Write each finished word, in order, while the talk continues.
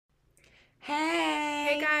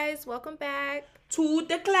guys, welcome back to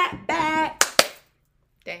the clap back.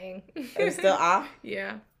 Dang. It's still off?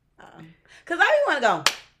 Yeah. Because I didn't want to go.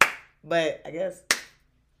 But I guess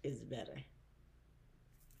it's better.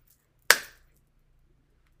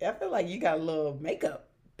 I feel like you got a little makeup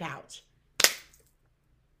pouch.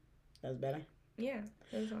 That's better. Yeah.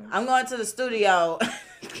 I'm going to the studio.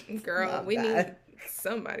 Girl, we need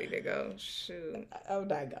somebody to go. Shoot. I'm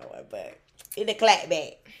not going, but in the clap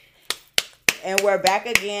back. And we're back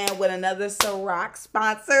again with another Ciroc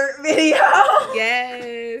sponsored video.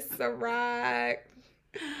 Yes, Ciroc.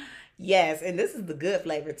 Yes, and this is the good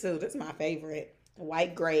flavor too. This is my favorite.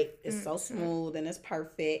 White grape is so smooth and it's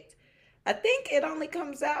perfect. I think it only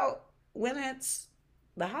comes out when it's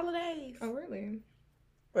the holidays. Oh, really?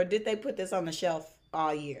 Or did they put this on the shelf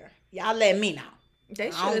all year? Y'all let me know.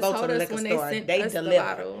 They should have told us when they sent us the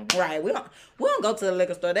bottle. Right. We don't go to the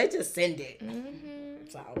liquor store. They just send it. Mm-hmm.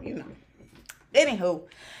 So, Anywho.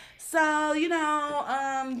 So,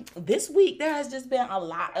 this week there has just been a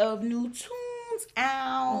lot of new tunes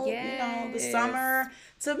out. Yes. The summer.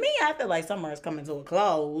 To me, I feel like summer is coming to a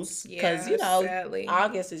close. Because, sadly.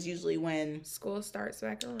 August is usually when school starts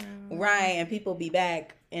back around. Right. And people be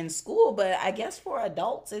back in school. But I guess for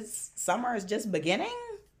adults, summer is just beginning.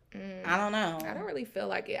 I don't know. I don't really feel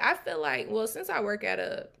like it. I feel like, since I work at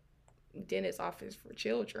a dentist office for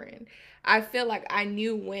children, I feel like I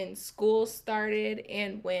knew when school started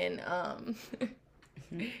and when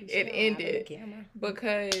it ended,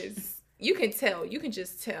 because you can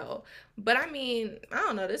just tell. But I mean, I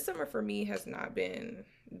don't know, this summer for me has not been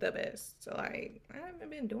the best. So like, I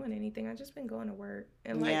haven't been doing anything. I just been going to work,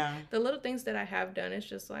 and the little things that I have done, it's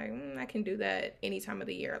just like I can do that any time of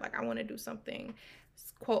the year. Like I want to do something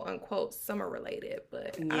quote unquote summer related,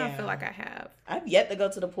 but I don't feel like I have. I've yet to go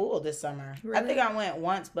to the pool this summer. Really? I think I went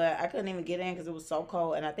once, but I couldn't even get in because it was so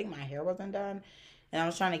cold, and I think my hair wasn't done, and I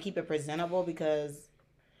was trying to keep it presentable because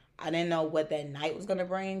I didn't know what that night was gonna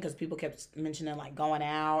bring, because people kept mentioning like going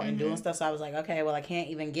out and doing stuff. So I was like, okay, well I can't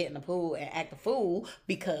even get in the pool and act a fool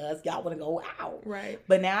because y'all want to go out. Right.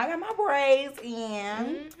 But now I got my braids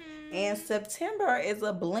in, and September is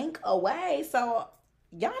a blink away, so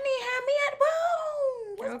y'all need to have me at the pool.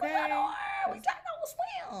 What's going on? We gotta go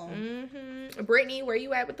swim. Brittany, where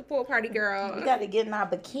you at with the pool party, girl? We gotta get in our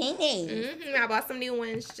bikinis. I bought some new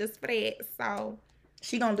ones just for that. So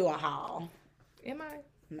she gonna do a haul. Am I?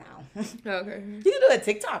 No. Okay. You can do a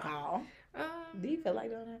TikTok haul. Do you feel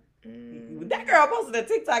like doing it? That girl posted a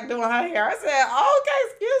TikTok doing her hair. I said, oh, okay,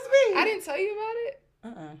 excuse me. I didn't tell you about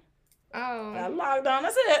it? Oh. I logged on. I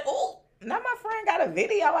said, oh, now my friend got a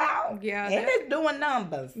video out. Yeah. And it's doing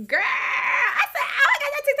numbers. Girl, I said, oh, I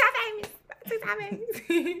got that TikTok famous.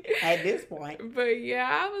 At this point. But yeah,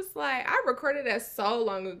 I was like, I recorded that so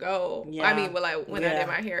long ago. Yeah. I mean, when I did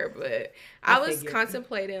my hair, but I was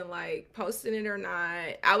contemplating like posting it or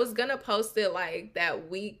not. I was gonna post it like the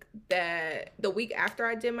week after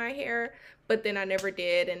I did my hair, but then I never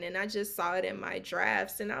did, and then I just saw it in my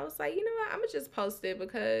drafts, and I was like, you know what, I'm gonna just post it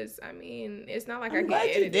because I mean, it's not like I can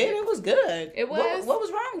edit you did. It was good. It was. What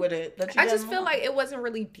was wrong with it? I just feel like it wasn't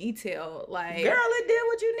really detailed. Like, girl, it did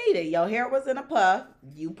what you needed. Your hair was in a puff.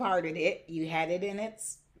 You parted it. You had it in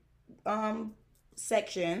its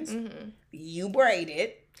sections. You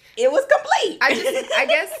braided. It was complete. I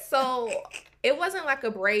guess so. It wasn't like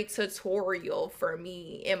a braid tutorial for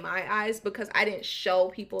me in my eyes, because I didn't show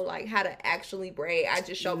people like how to actually braid. I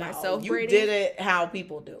just showed myself braiding. You did it how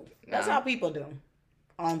people do. That's how people do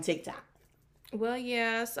on TikTok. Well,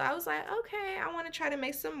 yeah. So I was like, okay, I want to try to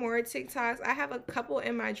make some more TikToks. I have a couple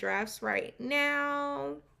in my drafts right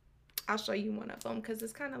now. I'll show you one of them because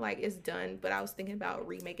it's kind of like it's done, but I was thinking about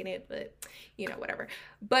remaking it, but whatever.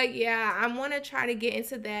 But yeah, I want to try to get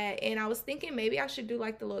into that, and I was thinking maybe I should do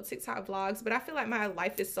like the little TikTok vlogs, but I feel like my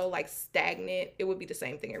life is so like stagnant. It would be the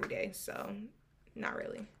same thing every day, so not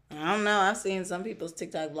really. I don't know. I've seen some people's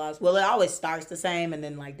TikTok vlogs. Well, it always starts the same, and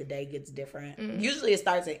then like the day gets different. Usually it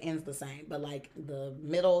starts and ends the same, but like the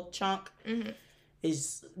middle chunk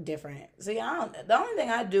is different. See, the only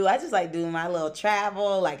thing I do, I just like do my little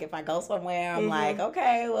travel. Like if I go somewhere, I'm like,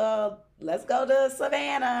 okay, well, let's go to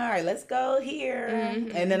Savannah or let's go here.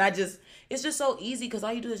 And then it's just so easy because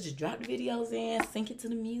all you do is just drop the videos in, sync it to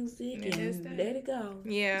the music, and let it go.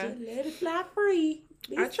 Yeah. Just let it fly free.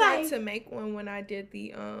 I tried to make one when I did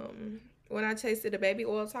the, when I tasted the baby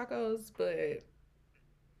oil tacos, but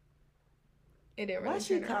it didn't really. Why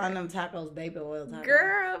she calling them tacos baby oil tacos?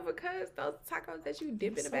 Girl, because those tacos that you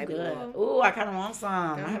dip in the baby oil. Ooh, I kind of want some.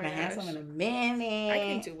 I haven't had some in a minute. I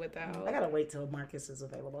can't do without. I gotta wait till Marcus is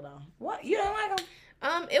available though. What? You don't like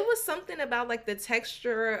them? It was something about like the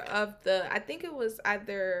texture of I think it was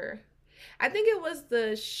either I think it was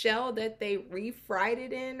the shell that they refried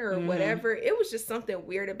it in or whatever. It was just something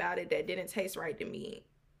weird about it that didn't taste right to me.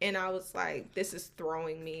 And I was like, this is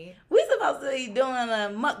throwing me. We supposed to be doing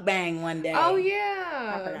a mukbang one day. Oh,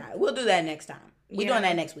 yeah. I forgot. We'll do that next time. We're doing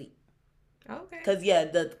that next week. Okay. Because, yeah,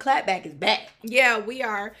 the clapback is back. Yeah, we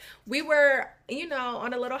are. We were, you know,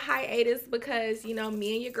 on a little hiatus because, you know,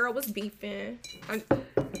 me and your girl was beefing.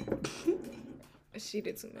 She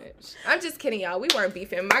did too much. I'm just kidding, y'all. We weren't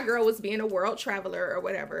beefing. My girl was being a world traveler or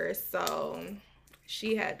whatever. So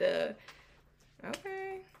she had to.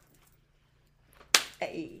 Okay.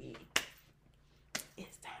 Hey.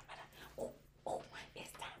 It's time for that. Oh,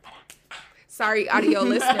 it's time for that. Sorry, audio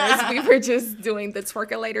listeners. We were just doing the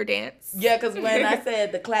twerkulator dance. Yeah, because when I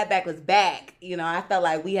said the clapback was back, you know, I felt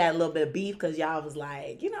like we had a little bit of beef because y'all was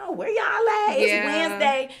like, you know, where y'all at? It's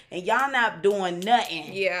Wednesday and y'all not doing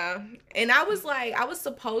nothing. Yeah. And I was like, I was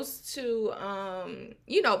supposed to,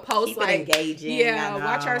 you know, post keep like, engaging. Yeah,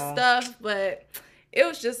 watch our stuff. But it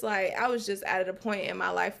was just like, I was just at a point in my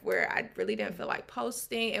life where I really didn't feel like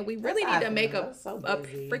posting. And we really need to make a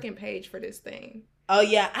freaking page for this thing. Oh,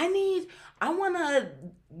 yeah. I want to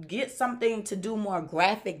get something to do more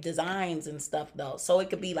graphic designs and stuff, though. So it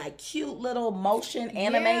could be like cute little motion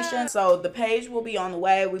animation. Yeah. So the page will be on the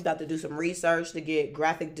way. We've got to do some research to get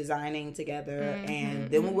graphic designing together. And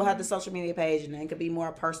then we will have the social media page. And then it could be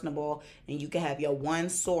more personable. And you can have your one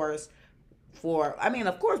source for, I mean,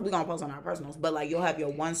 of course, we're going to post on our personals. But like you'll have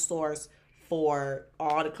your one source for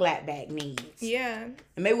all the clapback needs. Yeah. And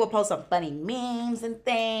maybe we'll post some funny memes and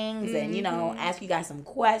things and, you know, ask you guys some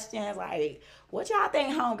questions like, what y'all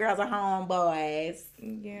think homegirls or homeboys?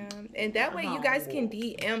 Yeah. And that way you guys can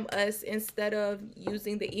DM us instead of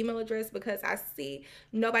using the email address because I see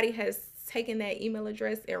nobody has taken that email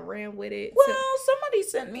address and ran with it. Well, somebody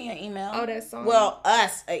sent me an email. Oh, that's on. Well,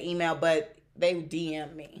 us an email, but they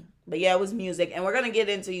DM'd me. But yeah, it was music. And we're going to get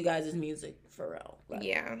into you guys' music for real. But.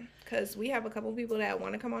 Yeah. Because we have a couple people that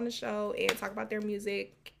want to come on the show and talk about their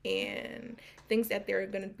music and things that they're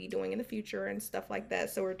going to be doing in the future and stuff like that.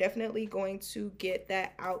 So we're definitely going to get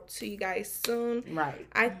that out to you guys soon. Right.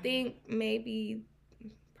 I think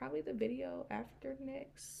probably the video after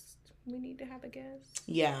next, we need to have a guest.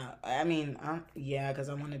 Yeah. I mean, because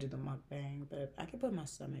I want to do the mukbang, but I can put my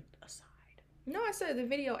stomach aside. No, I said the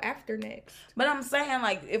video after next. But I'm saying,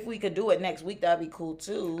 like, if we could do it next week, that'd be cool,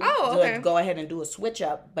 too. Oh, okay. Go ahead and do a switch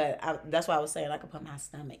up. But that's why I was saying I could put my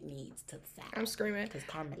stomach needs to the side. I'm screaming. Because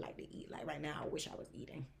Carmen like to eat. Like, right now, I wish I was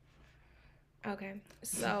eating. Okay.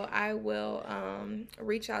 So I will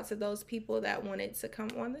reach out to those people that wanted to come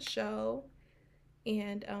on the show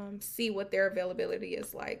and see what their availability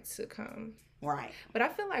is like to come. Right. But I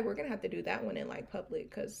feel like we're going to have to do that one in, like,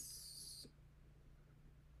 public because...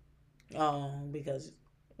 Oh, because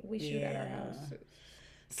we shoot at our house.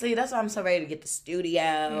 See, that's why I'm so ready to get the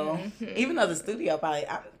studio. Even though the studio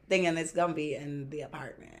I'm thinking it's gonna be in the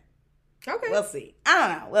apartment. Okay. We'll see. I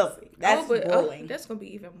don't know. We'll see. That's bullying. That's gonna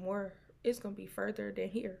be even more. It's gonna be further than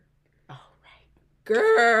here. Oh, right.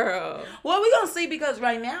 Girl. Well, we're gonna see because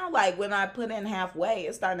right now, like when I put in halfway,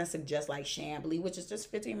 it's starting to suggest like Chamblee, which is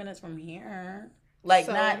just 15 minutes from here. Like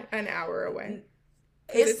so, not an hour away.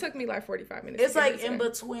 It took me like 45 minutes. It's like in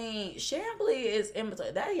between. Chamblee is in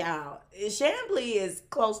between. That y'all. Chamblee is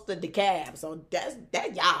close to DeKalb, so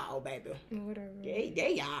that y'all, baby. Whatever. Yeah,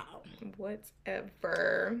 y'all.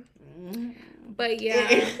 Whatever. But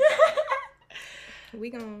yeah, we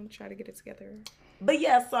gonna try to get it together. But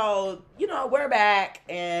yeah, so you know we're back,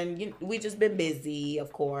 and we just been busy,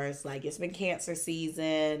 of course. Like it's been cancer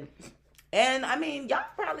season, and I mean y'all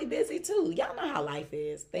probably busy too. Y'all know how life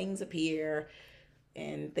is. Things appear.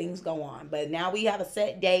 And things go on. But now we have a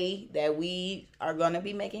set day that we are going to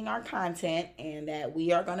be making our content and that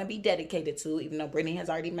we are going to be dedicated to, even though Brittany has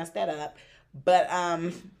already messed that up. But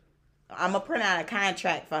I'm going to print out a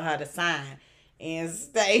contract for her to sign and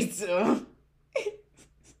stay tuned.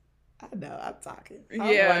 I know, I'm talking.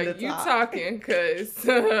 You talking because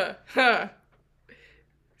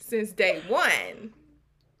since day one.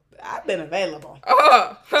 I've been available.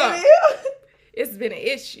 It's been an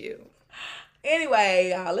issue.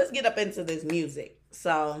 Anyway, let's get up into this music.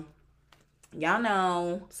 So, y'all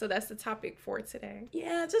know. So that's the topic for today.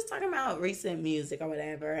 Yeah, just talking about recent music or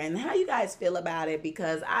whatever and how you guys feel about it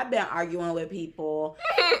because I've been arguing with people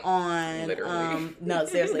on no,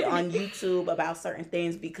 seriously, on YouTube about certain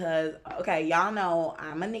things because okay, y'all know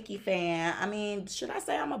I'm a Nicki fan. I mean, should I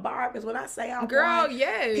say I'm a Barb? Because when I say I'm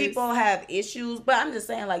yes. People have issues, but I'm just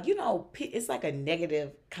saying like, you know, it's like a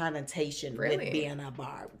negative connotation with being a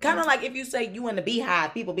Barb. Kind of like if you say you in the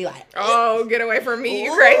Beehive, people be like, oh, get away from me,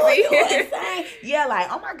 you crazy. saying? Yeah, like,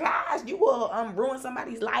 oh my gosh, you will ruin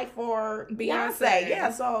somebody's life for Beyonce.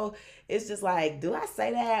 Yeah, so it's just like, do I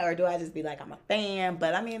say that or do I just be like, I'm a fan?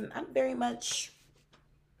 But I mean, I'm very much.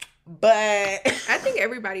 But I think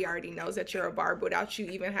everybody already knows that you're a Barb without you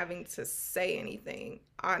even having to say anything,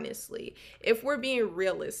 honestly. If we're being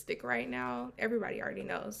realistic right now, everybody already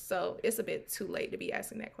knows. So it's a bit too late to be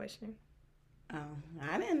asking that question. Oh,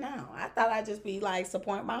 I didn't know. I thought I'd just be like,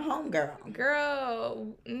 support my homegirl.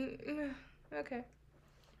 Girl. Okay.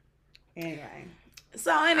 Anyway.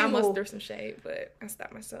 So anyway. I almost threw some shade, but I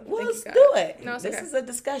stopped myself. Well, let's do it. No, it's this okay. is a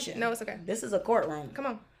discussion. No, it's okay. This is a courtroom.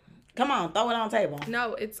 Come on, throw it on the table.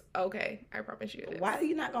 No, it's okay. I promise you it is. Why are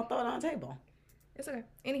you not going to throw it on the table? It's okay.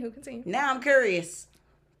 Anywho, continue. Now I'm curious.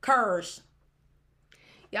 Curse.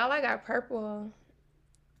 Y'all, I got purple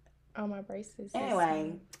on my braces.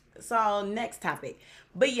 Anyway, so next topic.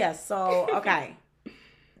 But yes, so, okay.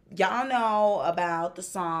 Y'all know about the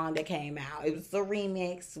song that came out. It was the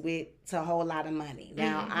remix with "To a Whole Lot of Money."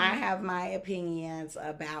 Now, I have my opinions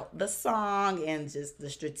about the song and just the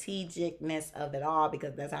strategicness of it all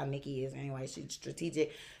because that's how Nicki is anyway. She's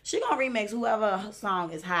strategic. She gonna remix whoever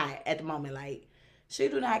song is hot at the moment. Like, she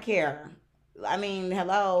do not care. I mean,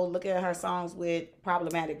 hello, look at her songs with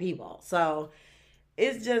problematic people. So,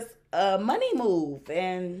 it's just a money move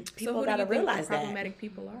and people gotta realize that. Problematic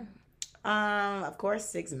people are. Of course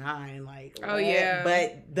 6ix9ine, like, oh yeah,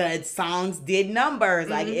 but the songs did numbers,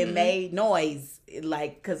 like it made noise,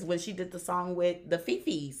 like, because when she did the song with the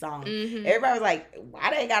Fifi song, everybody was like,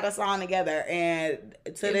 why they got a song together? And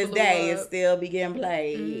to this day, it's still being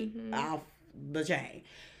played off the chain.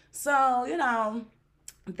 So, you know,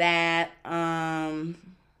 that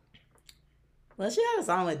well, she had a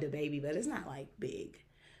song with DaBaby, but it's not like big,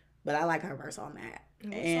 but I like her verse on that.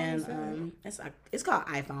 And it's called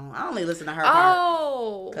iPhone. I only listen to her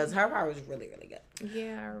part because her part was really, really good.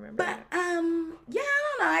 Yeah, I remember. But yeah,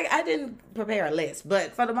 I don't know. I didn't prepare a list,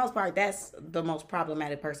 but for the most part, that's the most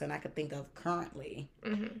problematic person I could think of currently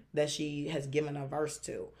that she has given a verse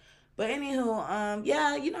to. But anywho,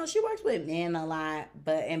 yeah, you know, she works with men a lot,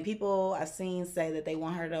 and people I've seen say that they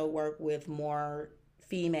want her to work with more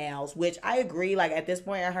females, which I agree. Like, at this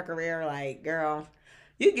point in her career, like, girl,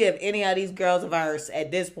 you give any of these girls a verse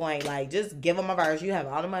at this point, like, just give them a verse. You have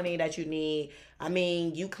all the money that you need. I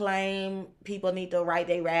mean, you claim people need to write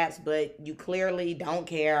their raps, but you clearly don't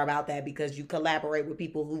care about that because you collaborate with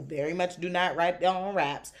people who very much do not write their own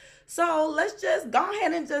raps. So let's just go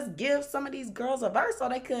ahead and just give some of these girls a verse so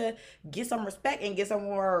they could get some respect and get some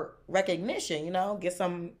more recognition, you know, get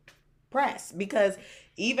some press. Because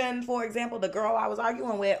even, for example, the girl I was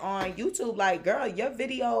arguing with on YouTube, like, girl, your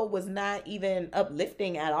video was not even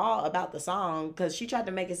uplifting at all about the song because she tried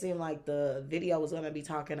to make it seem like the video was going to be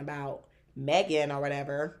talking about Megan or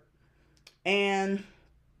whatever. And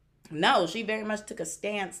no, she very much took a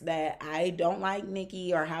stance that I don't like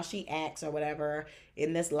Nicki or how she acts or whatever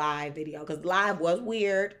in this live video. Because live was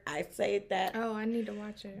weird. I say that. Oh, I need to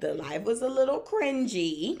watch it. The live was a little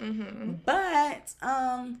cringy. But,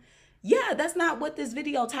 yeah, that's not what this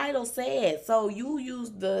video title said. So you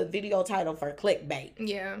used the video title for clickbait.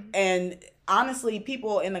 Yeah. And honestly,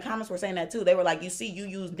 people in the comments were saying that too. They were like, you see, you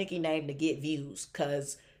used Nicki name to get views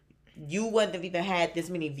because you wouldn't have even had this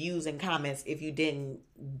many views and comments if you didn't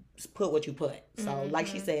put what you put. So like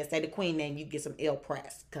she said, say the queen name, you get some ill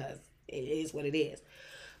press because it is what it is.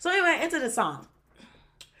 So anyway, into the song.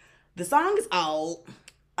 The song is old.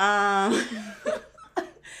 I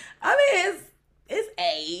mean, it's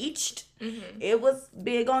aged. It was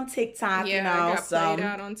big on TikTok, you know. It got played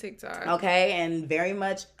out on TikTok. Okay, and very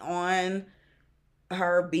much on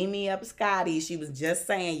her Beam Me Up Scotty. She was just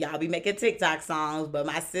saying, y'all be making TikTok songs, but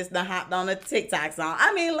my sister hopped on a TikTok song.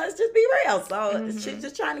 I mean, let's just be real. So she's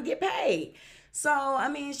just trying to get paid. So, I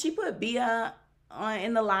mean, she put Bia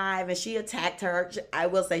in the live and she attacked her. I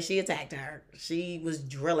will say she attacked her. She was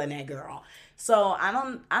drilling that girl. So I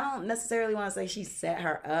don't necessarily want to say she set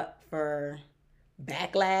her up for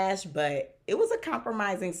backlash, but it was a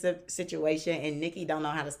compromising situation, and Nicki don't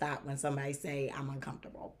know how to stop when somebody say I'm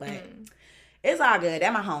uncomfortable. But it's all good.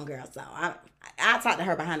 That's my homegirl, so I talk to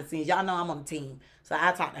her behind the scenes. Y'all know I'm on the team, so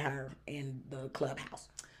I talk to her in the clubhouse.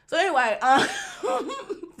 So anyway,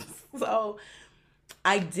 so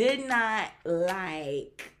I did not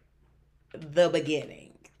like the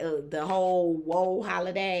beginning, the whole "whoa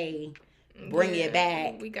holiday, bring it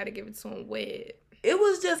back." We got to give it to him wet. It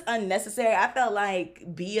was just unnecessary. I felt like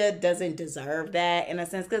Bia doesn't deserve that in a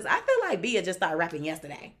sense because I feel like Bia just started rapping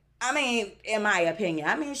yesterday. I mean, in my opinion.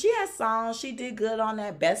 I mean, she has songs. She did good on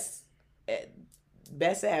that Best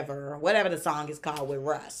Ever, whatever the song is called with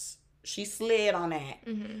Russ. She slid on that.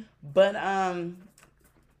 But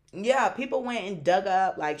Yeah, people went and dug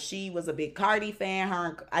up. Like, she was a big Cardi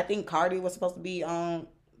fan. I think Cardi was supposed to be on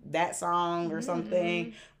that song or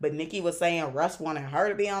something. But Nicki was saying Russ wanted her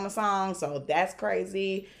to be on the song. So that's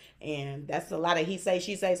crazy. And that's a lot of he say,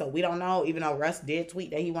 she say. So we don't know. Even though Russ did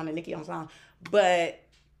tweet that he wanted Nicki on the song. But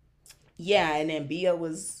yeah, and then Bia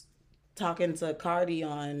was talking to Cardi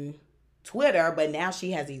on Twitter. But now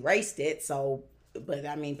she has erased it. So, but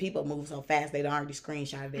I mean, people move so fast. They'd already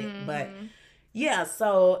screenshotted it. But yeah,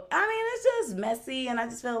 so, I mean, it's just messy, and I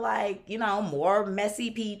just feel like, you know, more messy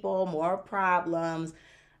people, more problems.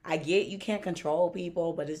 I get you can't control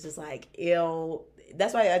people, but it's just like, ill.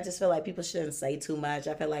 That's why I just feel like people shouldn't say too much.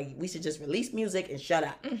 I feel like we should just release music and shut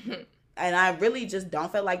up. And I really just don't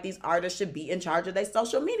feel like these artists should be in charge of their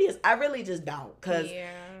social medias. I really just don't, because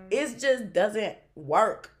it just doesn't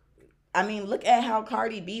work. I mean, look at how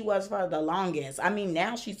Cardi B was for the longest. I mean,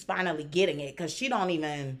 now she's finally getting it, because she don't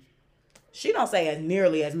say as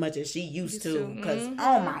nearly as much as she used to. Because,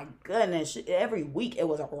 oh my goodness, every week it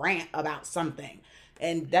was a rant about something.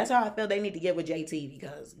 And that's how I feel they need to get with JT,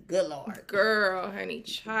 because, good Lord. Girl, honey,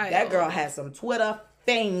 child. That girl has some Twitter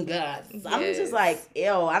fingers. Yes. I'm just like,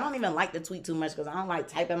 ew, I don't even like to tweet too much, because I don't like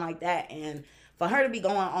typing like that. And for her to be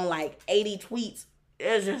going on like 80 tweets,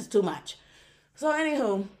 it's just too much. So,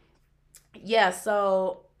 anywho, yeah,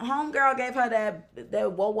 so homegirl gave her that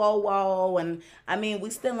whoa, whoa, whoa. And I mean, we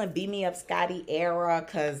still in Beat Me Up Scotty era,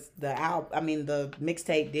 because the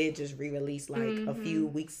mixtape did just re-release like a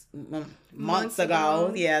few months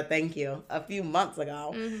ago. Yeah, thank you. A few months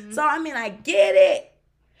ago. So, I mean, I get it,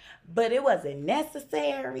 but it wasn't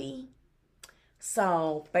necessary.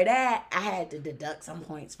 So, for that, I had to deduct some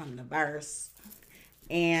points from the verse.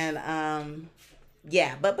 And,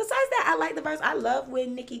 yeah, but besides that, I like the verse. I love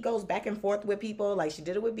when Nicki goes back and forth with people. Like, she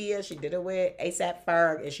did it with Bia, she did it with A$AP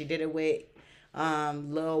Ferg, and she did it with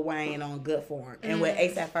Lil Wayne on Good Form. And with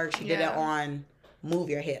A$AP Ferg, she did it on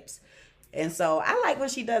Move Your Hips. And so I like when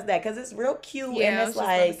she does that, because it's real cute. Yeah, and it's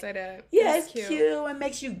like, yeah, it's cute. It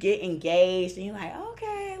makes you get engaged. And you're like,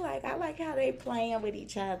 okay, like, I like how they playing with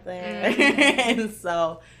each other. And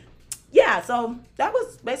so, yeah, so that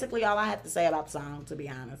was basically all I had to say about the song, to be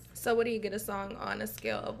honest. So what do you get a song on a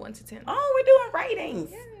scale of 1 to 10? Oh, we're doing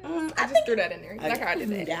ratings. Yeah. I just threw that in there. Like how I did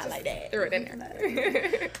that. Yeah, like that. Threw it in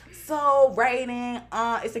there. So rating,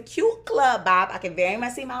 it's a cute club bop. I can very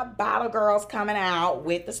much see my bottle girls coming out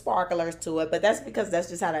with the sparklers to it, but that's because that's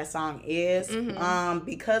just how that song is.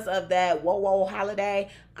 Because of that whoa whoa holiday,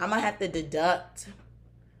 I'm gonna have to deduct,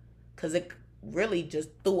 because it really just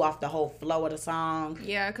threw off the whole flow of the song.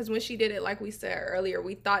 Yeah, because when she did it, like we said earlier,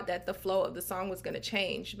 we thought that the flow of the song was going to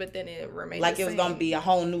change, but then it remained like the it was going to be a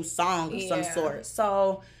whole new song of some sort.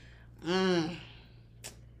 So, and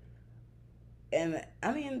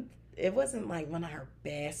I mean, it wasn't like one of her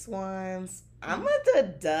best ones. I'm going to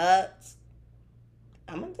deduct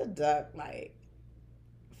like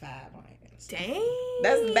 5 points. Dang.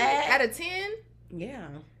 That's bad. Out of 10? Yeah.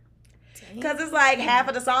 Because it's like half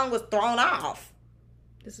of the song was thrown off.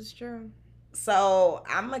 This is true. So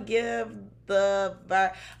I'm going to give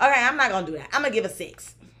okay, I'm not going to do that. I'm going to give a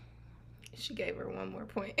 6. She gave her one more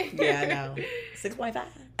point. Yeah, I know. 6.5.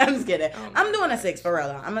 I'm just kidding. Oh I'm doing a 6 for real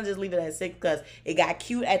though. I'm going to just leave it at 6, because it got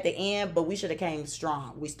cute at the end, but we should have came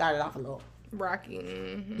strong. We started off a little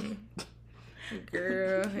rocky.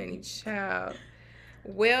 Girl, honey, child.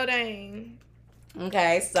 Well, dang.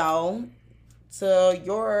 Okay, so to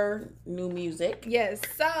your new music. Yes,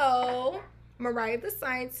 so Mariah the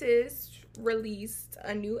Scientist released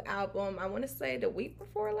a new album, I want to say the week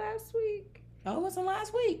before last week. Oh, it wasn't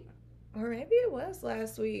last week. Or maybe it was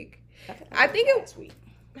last week. I think it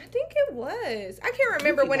was. I can't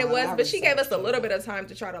remember when it was, but she gave us a little bit of time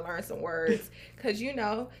to try to learn some words. Because, you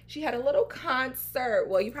know, she had a little concert.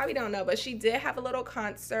 Well, you probably don't know, but she did have a little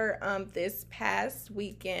concert this past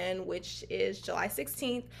weekend, which is July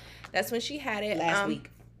 16th. That's when she had it. Last week.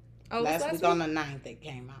 Oh, last week on the 9th it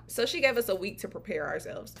came out. So she gave us a week to prepare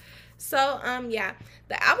ourselves. So, yeah,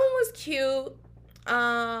 the album was cute.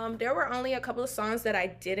 There were only a couple of songs that I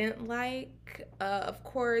didn't like. Of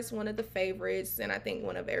course, one of the favorites, and I think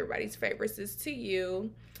one of everybody's favorites, is To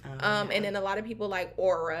You. And then a lot of people like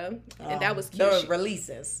Aura, and that was cute. Those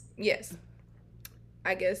releases. Yes.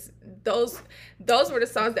 I guess those were the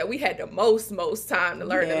songs that we had the most time to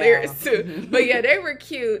learn the lyrics to. But yeah, they were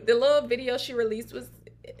cute. The little video she released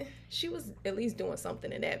she was at least doing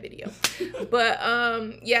something in that video. But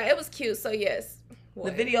yeah, it was cute. So yes.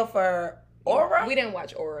 The video for Aura? We didn't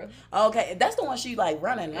watch Aura. Okay, that's the one she like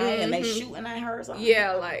running, right? And they shooting at her or something.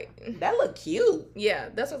 Yeah, like that looked cute. Yeah,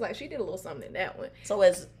 that's what like she did a little something in that one. So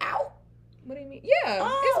it's out? What do you mean? Yeah,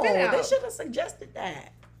 it's been out. They should have suggested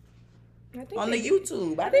that. on the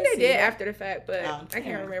YouTube. I think they did after the fact, but I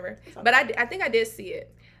can't remember. Okay. But I think I did see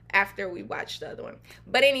it after we watched the other one.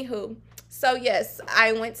 But anywho, so yes,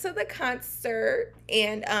 I went to the concert,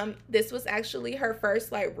 and this was actually her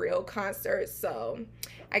first like real concert. So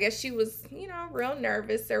I guess she was, you know, real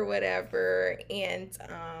nervous or whatever, and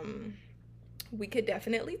we could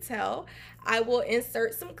definitely tell. I will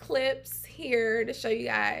insert some clips here to show you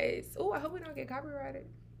guys. Oh, I hope we don't get copyrighted.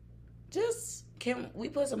 Just, can we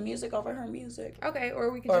put some music over her music? Okay,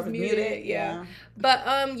 or we can just mute it. Yeah.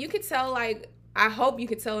 But you could tell, like, I hope you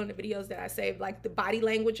could tell in the videos that I saved, like the body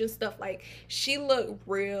language and stuff. Like, she looked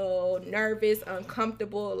real nervous,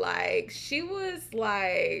 uncomfortable. Like, she was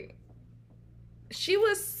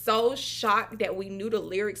so shocked that we knew the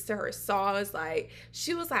lyrics to her songs. Like,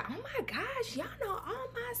 she was like, oh my gosh, y'all know all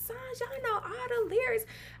my songs, y'all know all the lyrics.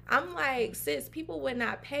 I'm like, sis, people would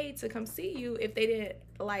not pay to come see you if they didn't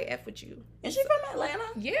like F with you. Is she from Atlanta?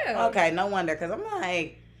 Yeah. Okay, no wonder, because I'm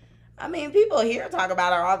like, I mean, people here talk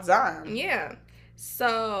about her all the time. Yeah.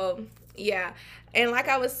 So, yeah. And like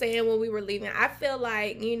I was saying when we were leaving, I feel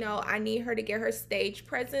like, you know, I need her to get her stage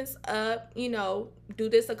presence up, you know, do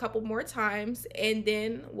this a couple more times, and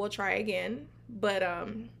then we'll try again. But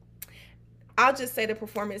I'll just say the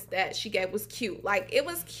performance that she gave was cute. Like, it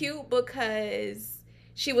was cute because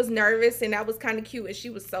she was nervous, and that was kind of cute, and she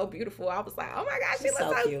was so beautiful. I was like, oh my gosh, she looks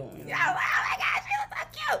so cute. Yeah, oh my gosh, she looks so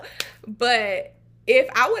cute. But if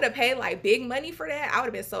I would have paid like big money for that, I would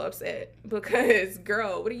have been so upset because,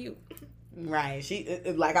 girl, what are you? Right. She,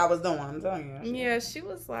 like I was doing, I'm telling you. Yeah, she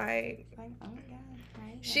was like, oh my God.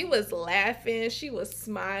 She was laughing. She was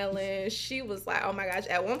smiling. She was like, oh my gosh.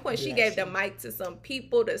 At one point, she gave the mic to some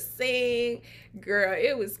people to sing. Girl,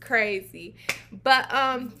 it was crazy. But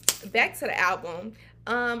back to the album.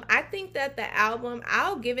 I think that the album,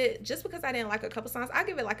 I'll give it, just because I didn't like a couple songs, I'll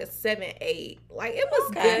give it like a 7-8. Like, it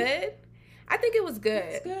was good. I think it was good.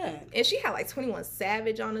 It's good. And she had like 21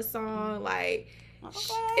 Savage on the song. Like, it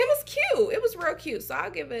was cute. It was real cute. So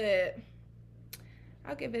I'll give it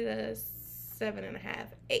a 7.5,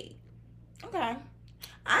 8. Okay.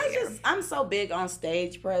 I'm so big on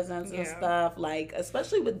stage presence and stuff. Like,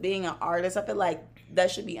 especially with being an artist, I feel like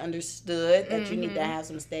that should be understood that you need to have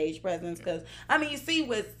some stage presence. Because, I mean, you see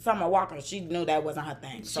with Summer Walker, she knew that wasn't her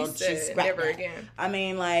thing. So she scrapped never that. Again. I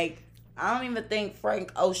mean, like, I don't even think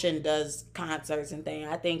Frank Ocean does concerts and things.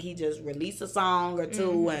 I think he just released a song or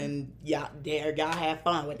two and y'all have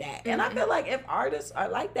fun with that. And I feel like if artists are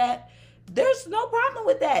like that, there's no problem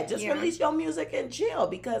with that. Just release your music and chill,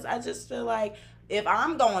 because I just feel like if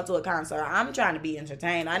I'm going to a concert, I'm trying to be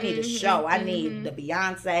entertained. I need a show. I need the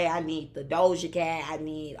Beyonce. I need the Doja Cat. I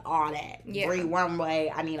need all that. Bree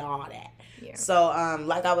Runway. I need all that. Yeah. So,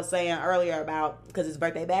 like I was saying earlier about, because it's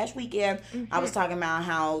Birthday Bash weekend, I was talking about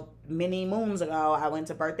how many moons ago I went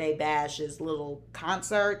to Birthday Bash's little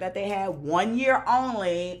concert that they had 1 year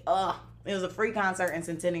only. It was a free concert in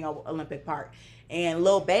Centennial Olympic Park. And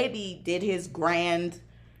Lil Baby did his grand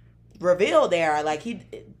reveal there. Like,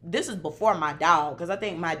 this is before my dog, because I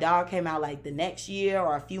think my dog came out like the next year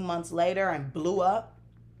or a few months later and blew up.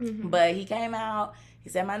 But he came out. He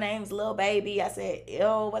said, my name's Lil Baby. I said,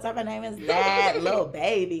 ew, what type of name is that? Lil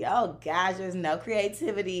Baby. Oh, gosh, there's no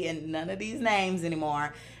creativity in none of these names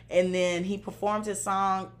anymore. And then he performed his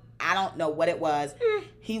song. I don't know what it was.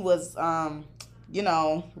 He was, rapping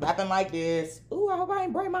like this. Ooh, I hope I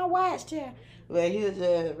ain't break my watch chair. But he was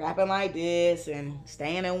just rapping like this and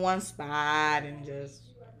staying in one spot and just,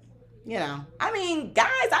 I mean, guys,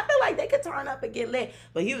 I feel like they could turn up and get lit.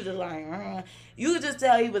 But he was just like, you could just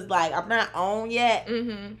tell he was like, I'm not on yet.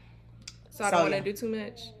 So I don't want to do too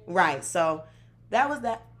much. Right. So that was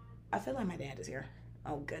that. I feel like my dad is here.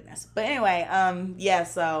 Oh, goodness. But anyway,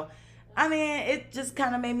 so, I mean, it just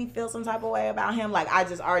kind of made me feel some type of way about him. Like, I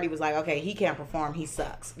just already was like, okay, he can't perform. He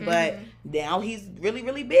sucks. But now he's really,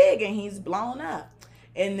 really big and he's blown up.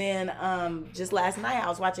 And then just last night I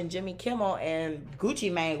was watching Jimmy Kimmel and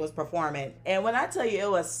Gucci Mane was performing. And when I tell you,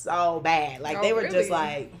 it was so bad. Like, they were just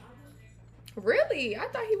like... Really? I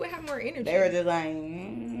thought he would have more energy. They were just like...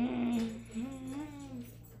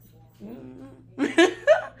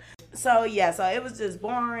 So, yeah, so it was just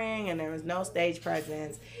boring and there was no stage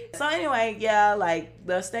presence. So, anyway, yeah, like,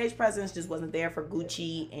 the stage presence just wasn't there for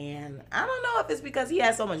Gucci. And I don't know if it's because he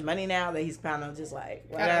has so much money now that he's kind of just like,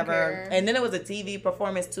 whatever. And then it was a TV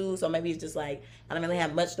performance, too. So, maybe he's just like, I don't really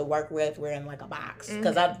have much to work with. We're in, like, a box.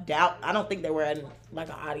 Because I don't think they were in, like,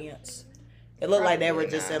 an audience. It looked like they were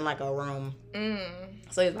just in, like, a room.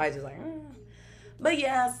 So, he's probably just like, But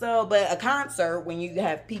yeah, but a concert, when you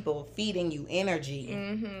have people feeding you energy,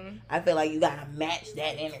 I feel like you gotta match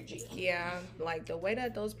that energy. Yeah, like the way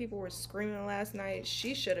that those people were screaming last night,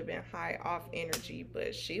 she should have been high off energy,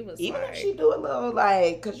 but she was even like, if she do a little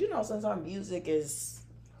like, cause since our music is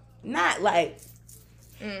not like,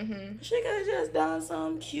 she could have just done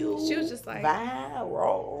some cute. She was just like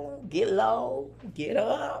viral, get low, get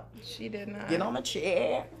up. She did not get on a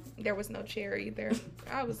chair. There was no chair either.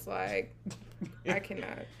 I was like, I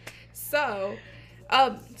cannot. So,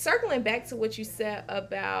 circling back to what you said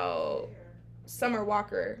about Summer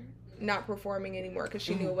Walker not performing anymore because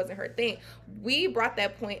she knew it wasn't her thing. We brought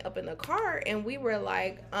that point up in the car and we were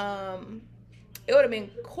like, it would have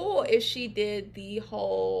been cool if she did the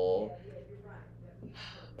whole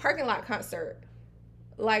parking lot concert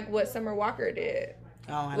like what Summer Walker did.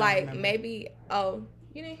 Oh, like maybe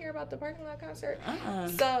you didn't hear about the parking lot concert?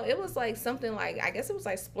 So it was like something like, I guess it was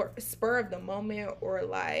like spur of the moment, or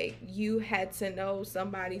like you had to know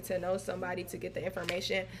somebody to get the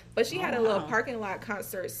information. But she had a little parking lot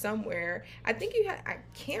concert somewhere. I think I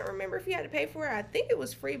can't remember if you had to pay for it. I think it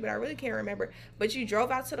was free, but I really can't remember. But you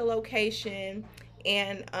drove out to the location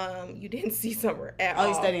and you didn't see Summer at all. Oh,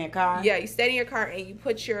 you stayed in your car? Yeah, you stayed in your car and you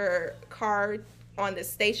put your car on the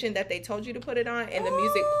station that they told you to put it on, and the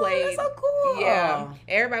music played. That's so cool. Yeah,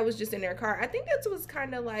 everybody was just in their car. I think that was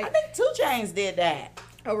kind of like, I think 2 Chainz did that.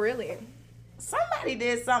 Oh, really? Somebody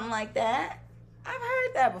did something like that. I've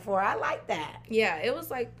heard that before. I like that. Yeah, it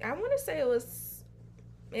was like, I want to say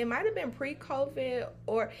it might have been pre-COVID,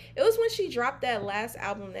 or it was when she dropped that last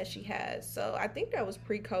album that she had. So I think that was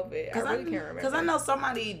pre-COVID. I really can't remember. Because I know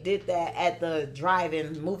somebody did that at the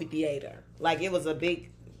drive-in movie theater. Like, it was a big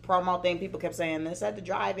promo thing. People kept saying this at the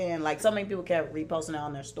drive-in. Like, so many people kept reposting it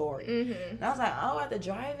on their story. And I was like, oh, at the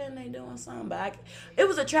drive-in they doing something. But it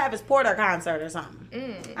was a Travis Porter concert or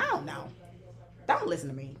something. I don't know. Don't listen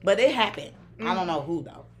to me. But it happened. I don't know who,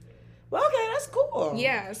 though. Well, okay, that's cool.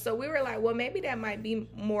 Yeah, so we were like, well, maybe that might be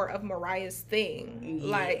more of Mariah's thing.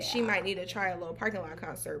 Yeah. Like, she might need to try a little parking lot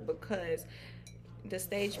concert because the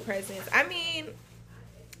stage presence. I mean,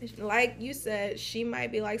 like you said, she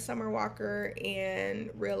might be like Summer Walker and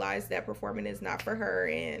realize that performing is not for her,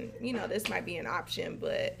 and this might be an option.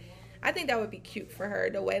 But I think that would be cute for her,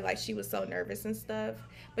 the way like she was so nervous and stuff.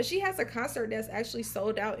 But she has a concert that's actually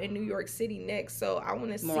sold out in New York City next, so I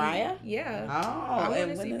want to see. Mariah? Yeah. Oh, I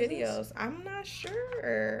want to see videos. This? I'm not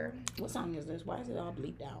sure. What song is this? Why is it all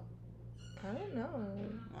bleeped out? I don't know.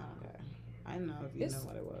 Okay. I don't know if you know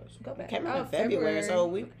what it was. Go back. It came out in February, so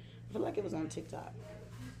I feel like it was on TikTok.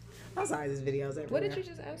 I'm sorry, this video's everywhere. What did you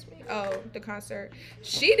just ask me? Oh, the concert.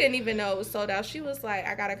 She didn't even know it was sold out. She was like,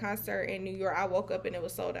 I got a concert in New York. I woke up and it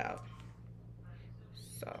was sold out.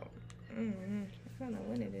 So, I don't know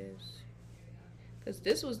when it is. Because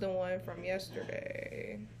this was the one from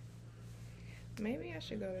yesterday. Maybe I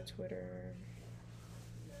should go to Twitter.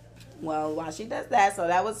 Well, while she does that, so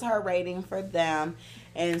that was her rating for them.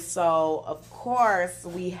 And so, of course,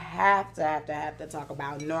 we have to talk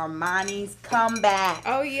about Normani's comeback.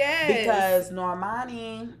 Oh, yes. Because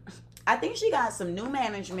Normani, I think she got some new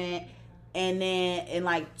management, and then in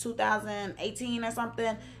like 2018 or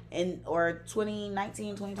something, or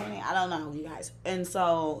 2019, 2020, I don't know, you guys. And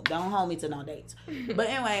so, don't hold me to no dates. But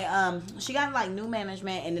anyway, she got like new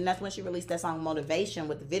management, and then that's when she released that song Motivation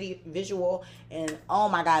with the visual. And oh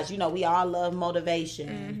my gosh, we all love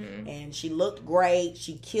Motivation. And she looked great.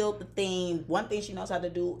 She killed the theme. One thing she knows how to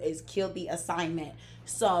do is kill the assignment.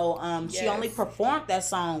 So she only performed that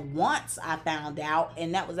song once, I found out,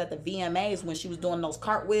 and that was at the VMAs when she was doing those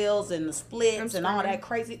cartwheels and the splits and all that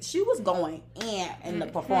crazy. She was going in the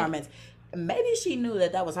performance. Maybe she knew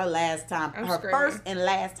that was her last time, first and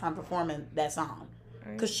last time performing that song,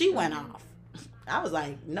 because she went off. I was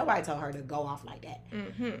like, nobody told her to go off like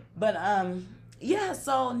that. But yeah.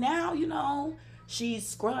 So now she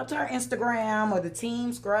scrubbed her Instagram, or the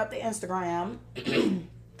team scrubbed the Instagram,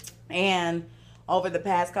 and over the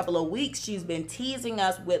past couple of weeks, she's been teasing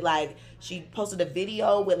us with, like, she posted a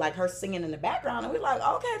video with, like, her singing in the background. And we're like,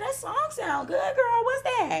 okay, that song sound good, girl. What's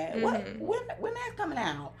that? When that's coming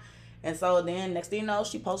out? And so then next thing you know,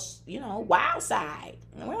 she posts, Wild Side.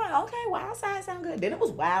 And we're like, okay, Wild Side sound good. Then it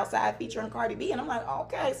was Wild Side featuring Cardi B. And I'm like,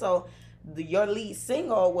 okay, so your lead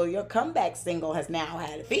single, your comeback single has now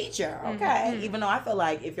had a feature. Okay. Even though I feel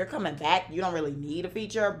like if you're coming back, you don't really need a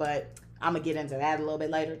feature. But I'm going to get into that a little bit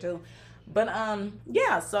later, too. But,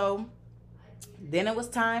 yeah, so then it was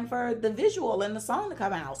time for the visual and the song to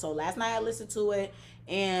come out. So last night I listened to it,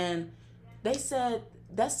 and they said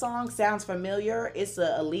that song sounds familiar. It's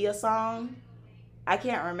a Aaliyah song. I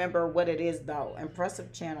can't remember what it is, though.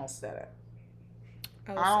 Impressive Channel said it.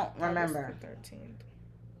 Oh, I don't so remember. the 13th.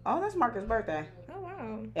 Oh, that's Marcus' birthday. Oh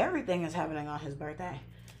wow. Everything is happening on his birthday.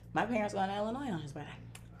 My parents going to Illinois on his birthday.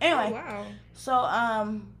 Anyway. Oh, wow.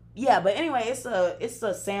 So yeah, but anyway, it's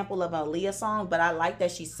a sample of an Aaliyah song, but I like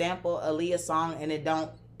that she sampled Aaliyah's song and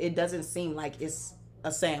it doesn't seem like it's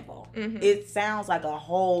a sample. Mm-hmm. It sounds like a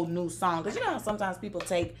whole new song. Because you know how sometimes people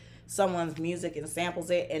take someone's music and samples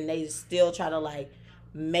it and they still try to like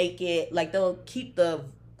make it, like they'll keep the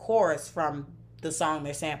chorus from the song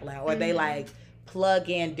they're sampling, or they like plug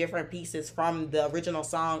in different pieces from the original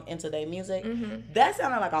song into their music. Mm-hmm. That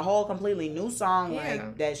sounded like a whole completely new song,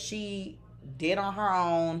 like that she did on her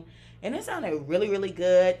own, and it sounded really, really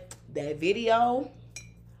good. That video,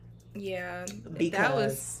 because that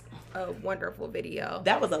was a wonderful video.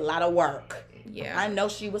 That was a lot of work. Yeah, I know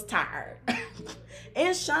she was tired.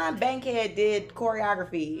 And Sean Bankhead did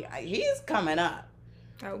choreography. He's coming up.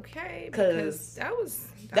 Okay, because that was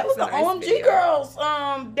the nice OMG video. Girls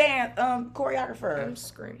dance choreographer. I'm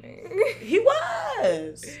screaming. He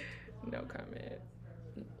was. No comment.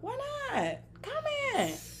 Why not?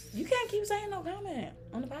 Comment. You can't keep saying no comment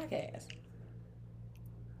on the podcast.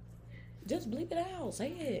 Just bleep it out.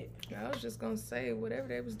 Say it. I was just gonna say whatever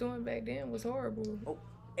they was doing back then was horrible.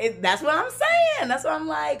 That's what I'm saying. That's why I'm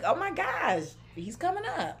like, oh my gosh, he's coming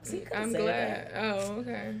up. See, I'm glad. That. Oh,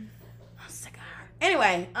 okay.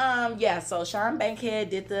 Anyway, so Sean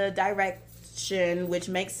Bankhead did the direction, which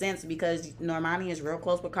makes sense because Normani is real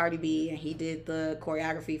close with Cardi B, and he did the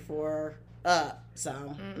choreography for Up,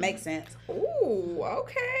 so makes sense. Ooh,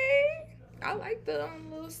 okay. I like the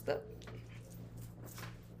little stuff.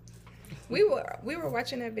 We were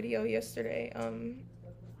watching that video yesterday.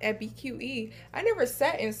 At BQE. I never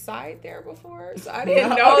sat inside there before, so I didn't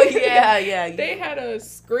know. Oh, yeah. They had a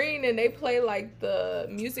screen and they play like the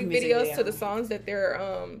music videos to the songs that they're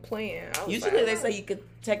playing. Usually they say you could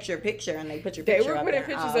text your picture and they put your picture up there. They were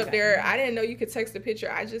putting pictures up there. I didn't know you could text a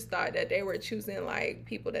picture. I just thought that they were choosing like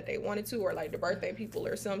people that they wanted to, or like the birthday people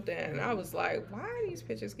or something. And I was like, why do these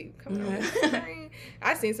pictures keep coming on the screen?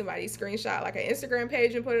 I seen somebody screenshot like an Instagram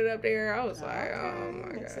page and put it up there. I was like, oh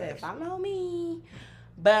my gosh. Follow me.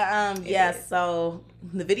 But so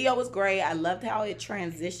the video was great. I loved how it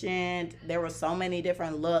transitioned. There were so many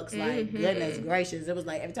different looks. Like goodness gracious, it was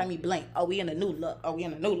like every time you blink, oh, we in a new look. Oh, we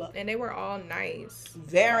in a new look. And they were all nice.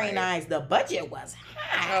 Very nice. The budget was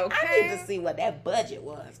high. Okay. I need to see what that budget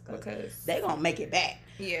was because they gonna make it back.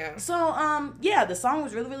 Yeah. So the song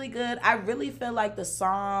was really, really good. I really feel like the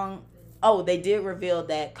song. Oh, they did reveal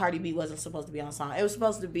that Cardi B wasn't supposed to be on the song. It was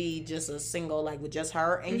supposed to be just a single, like, with just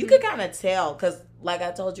her. And you could kind of tell, because, like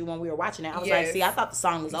I told you when we were watching it, I was like, see, I thought the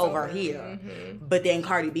song was over here. Mm-hmm. But then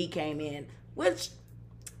Cardi B came in, which,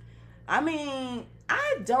 I mean,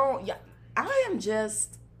 I am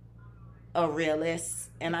just a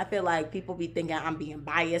realist. And I feel like people be thinking I'm being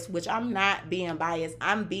biased, which I'm not being biased.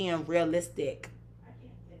 I'm being realistic.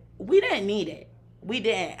 We didn't need it. We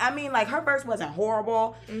didn't. I mean, like, her verse wasn't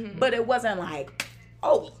horrible, but it wasn't like,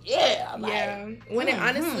 oh, yeah. Like, when it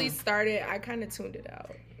honestly started, I kind of tuned it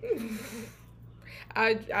out.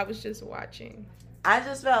 I was just watching. I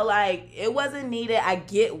just felt like it wasn't needed. I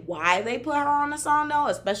get why they put her on the song, though,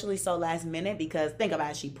 especially so last minute, because think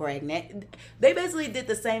about it, she pregnant. They basically did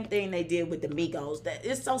the same thing they did with the Migos.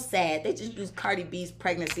 It's so sad. They just use Cardi B's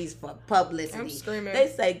pregnancies for publicity. I'm screaming. They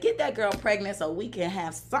say, get that girl pregnant so we can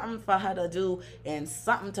have something for her to do and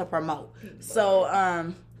something to promote.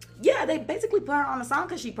 So, they basically put her on the song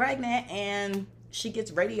because she's pregnant and she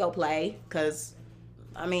gets radio play because...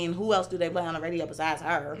 I mean, who else do they play on the radio besides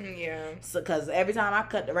her? Yeah. So, because every time I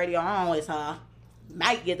cut the radio on, it's her.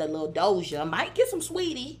 Might get a little Doja. Might get some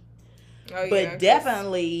Sweetie. Oh, but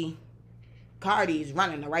definitely Cardi's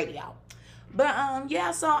running the radio. But,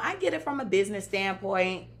 so I get it from a business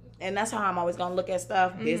standpoint. And that's how I'm always going to look at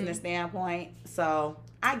stuff. Business standpoint. So,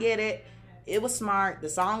 I get it. It was smart. The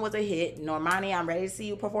song was a hit. Normani, I'm ready to see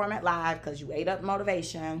you perform it live because you ate up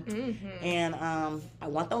motivation. Mm-hmm. And I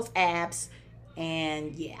want those abs.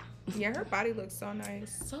 And yeah, her body looks so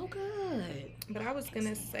nice, so good. But I was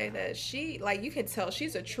gonna say that she, like, you can tell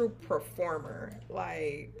she's a true performer,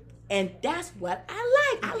 like, and that's what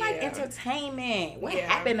I like. I like entertainment. What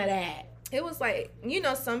happened to that? It was like,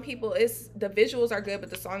 some people, it's the visuals are good, but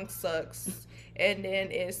the song sucks. And then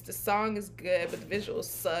the song is good, but the visuals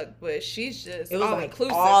suck. But she's just all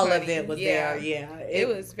inclusive. All of it was there. Yeah, it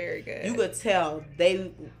was very good. You could tell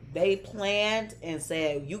they planned and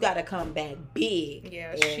said, you got to come back big.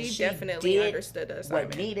 Yeah, she definitely understood us.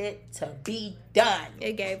 What needed to be done.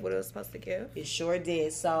 It gave what it was supposed to give. It sure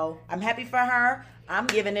did. So I'm happy for her. I'm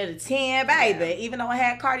giving it a 10, baby. Yeah. Even though I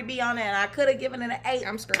had Cardi B on it and I could have given it an 8.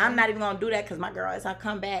 I'm screaming. I'm not even going to do that because my girl is her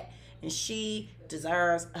comeback. And she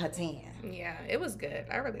deserves a 10. Yeah, it was good.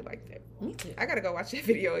 I really liked it. Me too. I gotta go watch that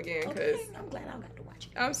video again because I'm glad I got to watch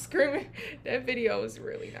it. I'm screaming. That video was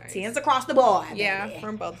really nice. 10s across the board. Yeah, baby.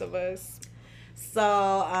 from both of us.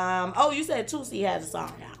 So, you said Tootsie has a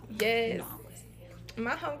song out. Yes. No.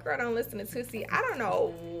 My homegirl don't listen to Tootsie. I don't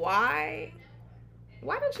know why.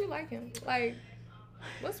 Why don't you like him? Like,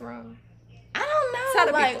 what's wrong? I don't know. Tell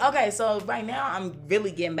the Like, people. okay, so right now I'm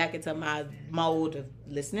really getting back into my mode of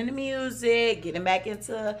listening to music, getting back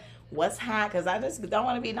into what's hot, because I just don't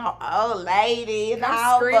want to be no old lady,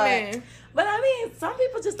 I'm screaming. But I mean, some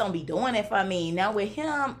people just don't be doing it for me. Now with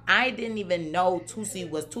him, I didn't even know Tootsie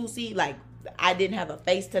was Tootsie. Like, I didn't have a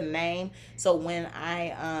face to the name. So when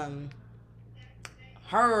I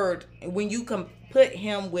heard, when you put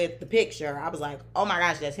him with the picture, I was like, oh my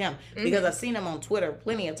gosh, that's him. Mm-hmm. Because I've seen him on Twitter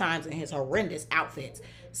plenty of times in his horrendous outfits.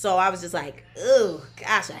 So I was just like, oh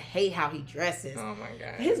gosh, I hate how he dresses. Oh my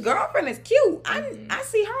god. His girlfriend is cute. I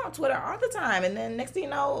see her on Twitter all the time. And then next thing you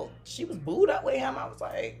know, she was booed up with him. I was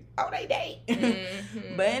like, oh, they date.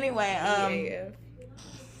 Mm-hmm. But anyway, yeah.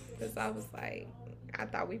 Because I was like, I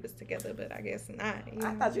thought we was together, but I guess not.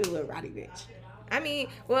 I thought you were a little Roddy bitch. I mean,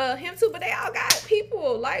 well, him too, but they all got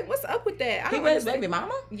people. Like, what's up with that? He with his baby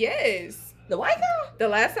mama? Yes. The white girl? The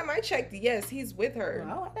last time I checked, yes, he's with her.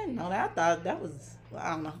 Oh, I didn't know that. I thought that was, I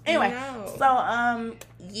don't know. Anyway, No. so,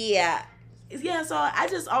 yeah. Yeah, so I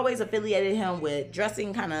just always affiliated him with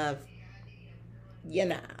dressing kind of, you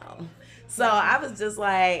know. So I was just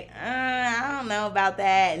like, I don't know about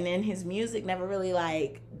that. And then his music never really,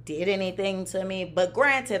 like, did anything to me. But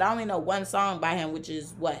granted, I only know one song by him, which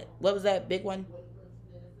is what? What was that big one?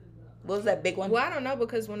 What was that big one? Well, I don't know,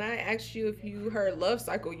 because when I asked you if you heard Love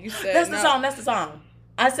Cycle, you said That's no. the song. That's the song.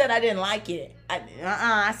 I said I didn't like it.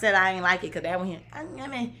 I said I ain't like it because that one here. I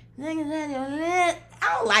mean, I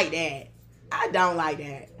don't like that. I don't like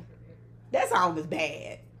that. That song was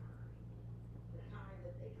bad.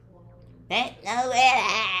 Ain't nowhere.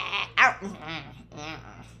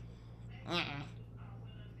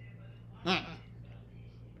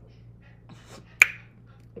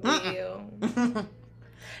 Will.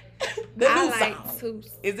 The I new like song. to.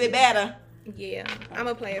 Is it better? Yeah, I'm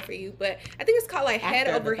gonna play it for you, but I think it's called like Head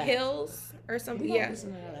After the Over fact. Hills or something. We gonna Yeah.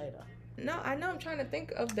 listen to that later. No, I know. I'm trying to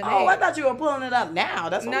think of the name. Oh, I thought you were pulling it up now.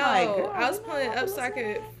 That's what No, I'm like. Girl, I was you know pulling it what up I'm so I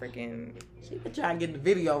saying? could freaking. She could try and get the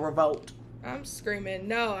video revoked. I'm screaming.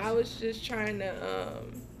 No, I was just trying to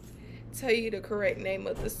tell you the correct name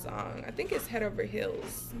of the song. I think it's Head Over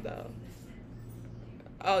Hills though.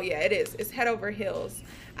 Oh yeah, it is. It's Head Over Hills.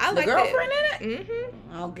 I The like girlfriend that. in it?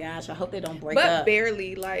 Mm-hmm. Oh gosh, I hope they don't break But up.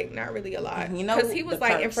 barely, like not really a lot. You know, because he was the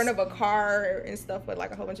like in curse. front of a car and stuff with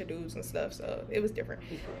like a whole bunch of dudes and stuff. So it was different.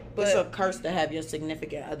 But It's a curse to have your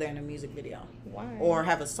significant other in a music video, why? or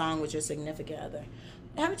have a song with your significant other.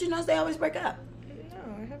 Haven't you noticed they always break up? No,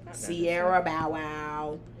 I have not. noticed Sierra Bow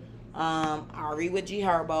Wow, Ari with G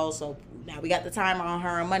Herbo. So now we got the timer on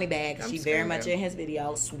her and Moneybag. 'Cause I'm she very screaming. much in his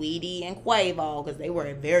video. Sweetie and Quavo, because they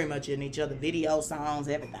were very much in each other video, songs,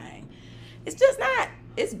 everything. It's just not.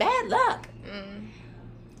 It's bad luck. that.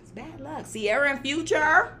 It's bad luck. Sierra and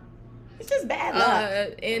Future. It's just bad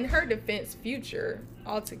luck. In her defense, Future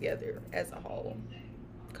altogether as a whole.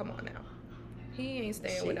 Come on now. He ain't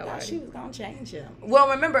staying She with thought nobody. she was gonna change him. Well,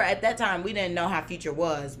 remember at that time we didn't know how Future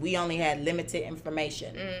was. We only had limited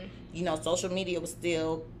information. You know, social media was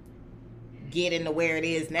still getting to where it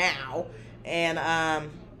is now, and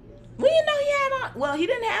we didn't know he had all. Well, he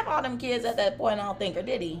didn't have all them kids at that point. I don't think, or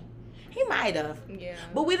did he? He might have. Yeah.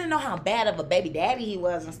 But we didn't know how bad of a baby daddy he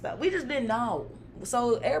was and stuff. We just didn't know.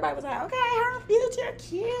 So everybody was like, okay, her Future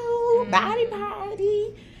cute, body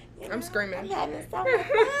party. You I'm screaming. I'm having so much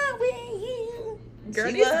fun with you. Girl,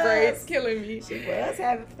 She these was. braids killing me. She was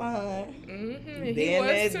having fun. Mm-hmm. He Then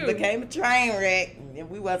was it too. became a train wreck, and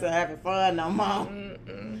we wasn't having fun no more.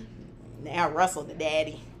 Mm-mm. Now Russell the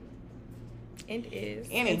daddy. And is.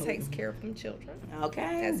 Anywho. And takes care of them children.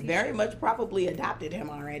 Okay, As he very should. much probably adopted him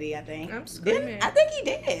already. I think. I'm screaming. I think he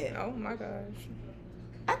did. Oh my gosh.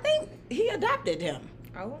 I think he adopted him.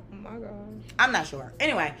 Oh my gosh. I'm not sure.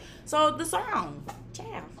 Anyway, so the song,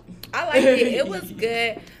 ciao. I liked it. It was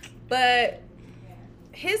good. But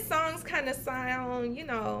his songs kind of sound, you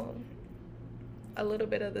know, a little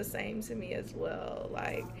bit of the same to me as well.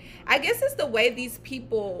 Like, I guess it's the way these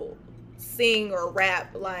people sing or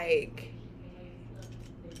rap. Like,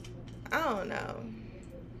 I don't know.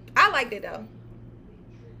 I liked it though.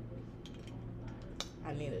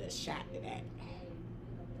 I needed a shot to that.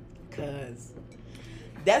 Cause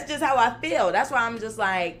that's just how I feel. That's why I'm just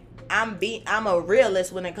like, I'm a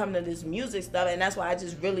realist when it comes to this music stuff, and that's why I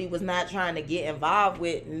just really was not trying to get involved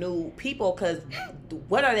with new people. Cause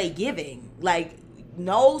what are they giving? Like,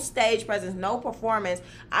 no stage presence, no performance.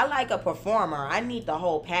 I like a performer. I need the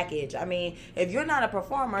whole package. I mean, if you're not a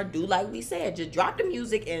performer, do like we said, just drop the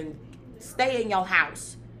music and stay in your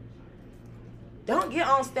house. Don't get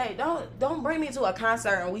on stage. Don't bring me to a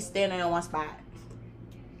concert and we standing in one spot.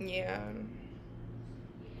 Yeah,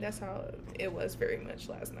 that's how it was very much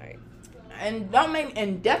last night. And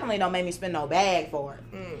definitely don't make me spend no bag for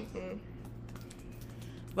it. Mm-hmm.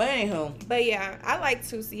 But anywho. But yeah, I like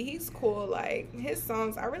Toosii. He's cool. Like, his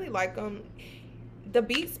songs, I really like them. The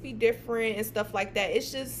beats be different and stuff like that.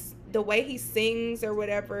 It's just the way he sings or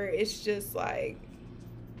whatever. It's just like,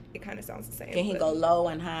 it kind of sounds the same. Can he go low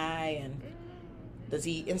and high? And does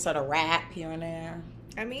he insert a rap here and there?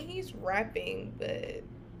 I mean, he's rapping, but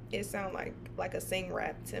it sounds like a sing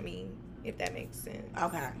rap to me, if that makes sense.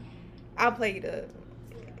 Okay. I'll play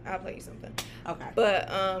you something. Okay. But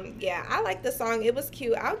yeah, I like the song. It was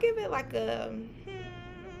cute. I'll give it like a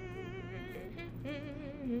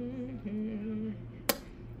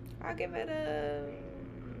I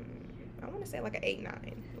want to say like an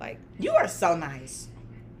 8-9. Like, you are so nice.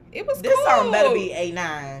 It was this cool. song better be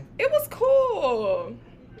 8-9. It was cool.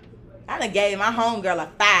 I done gave my homegirl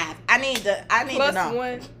a 5. I need Plus to know.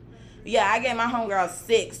 1. Yeah, I gave my homegirl a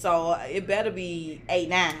 6, so it better be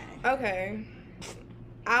 8-9. Okay.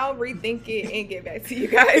 I'll rethink it and get back to you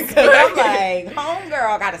guys. Because I'm like,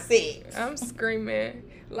 homegirl got a 6. I'm screaming.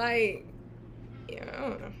 Like, yeah, I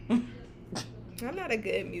don't know. I'm not a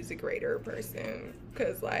good music rater person.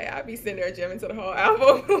 Because, like, I be sitting there jamming to the whole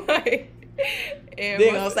album. Like, and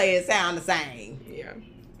they're going to say it sound the same. Yeah.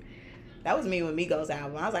 That was me with Migos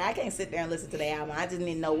album. I was like, I can't sit there and listen to the album. I just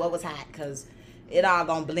need to know what was hot because it all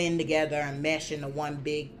going to blend together and mesh into one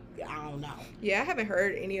big, I don't know. Yeah, I haven't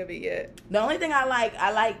heard any of it yet. The only thing I like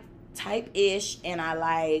Type-ish and I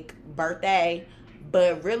like Birthday.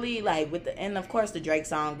 But really, like, and of course the Drake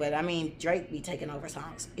song, but I mean, Drake be taking over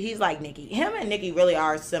songs. He's like Nicki. Him and Nicki really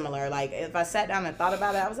are similar. Like, if I sat down and thought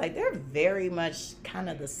about it, I was like, they're very much kind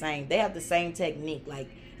of the same. They have the same technique, like,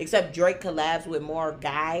 except Drake collabs with more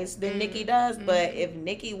guys than Nicki does. But if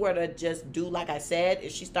Nicki were to just do, like I said,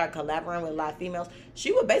 if she start collaborating with a lot of females,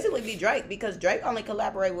 she would basically be Drake because Drake only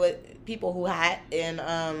collaborate with people who hot,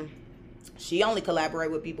 and she only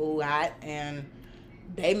collaborate with people who hot, and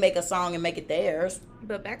they make a song and make it theirs.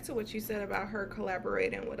 But back to what you said about her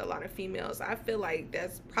collaborating with a lot of females, I feel like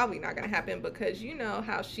that's probably not going to happen because you know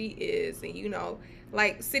how she is, and you know,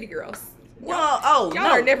 like City Girls. Well, y'all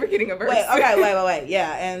are never getting a verse. Wait.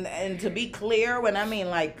 Yeah, and to be clear, when I mean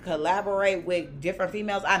like collaborate with different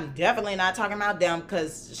females, I'm definitely not talking about them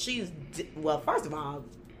because first of all,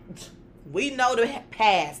 we know the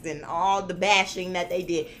past and all the bashing that they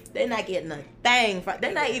did. They're not getting a thing from.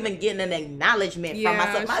 They're not even getting an acknowledgement from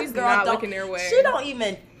myself. My she's girl not don't. Looking their way. She don't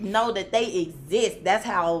even know that they exist. That's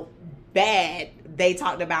how bad they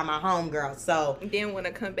talked about my homegirl. So then when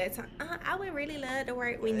I come back to, I would really love to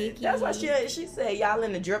work with Nicki. That's why she said y'all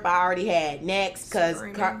in the drip I already had next because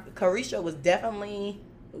Carisha was definitely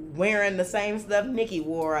wearing the same stuff Nicki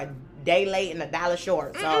wore a day late and $1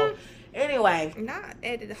 short. So. Anyway, not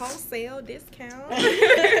at the wholesale discount.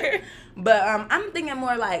 But I'm thinking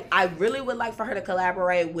more like I really would like for her to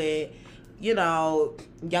collaborate with, you know,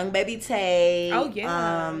 Young Baby Tay. Oh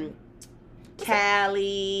yeah.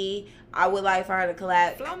 Callie. I would like for her to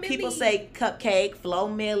collab. Flo Milli. People say Cupcake, Flo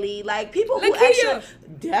Milli, like people who Lakia. actually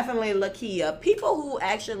definitely Lakia. People who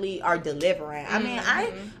actually are delivering. I mean,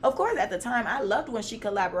 of course at the time I loved when she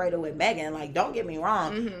collaborated with Megan. Like, don't get me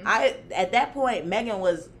wrong. At that point Megan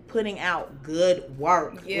was putting out good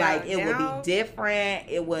work. Yeah, like it would be different.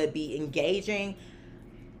 It would be engaging.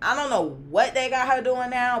 I don't know what they got her doing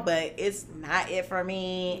now, but it's not it for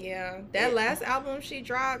me. Yeah, that last album she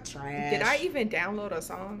dropped. Trash. Did I even download a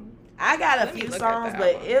song? I got a few songs,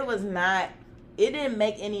 but it was not. It didn't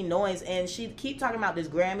make any noise, and she keep talking about this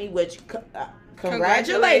Grammy, which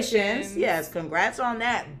congratulations. Yes, congrats on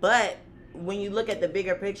that. But when you look at the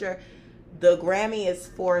bigger picture, the Grammy is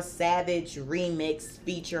for Savage remix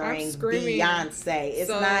featuring Beyonce. It's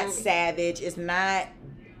not Savage. It's not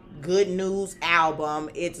Good News album.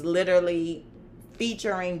 It's literally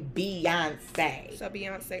featuring Beyonce. So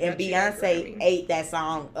Beyonce and Beyonce ate that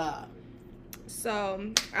song up.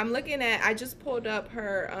 So I'm looking at. I just pulled up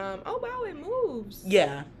her. Oh wow, it moves.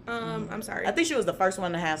 Yeah. I'm sorry. I think she was the first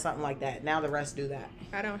one to have something like that. Now the rest do that.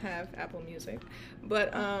 I don't have Apple Music,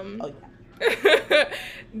 but Oh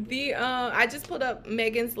yeah. I just pulled up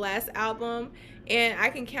Megan's last album, and I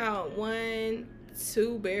can count 1,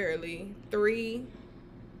 2, barely 3,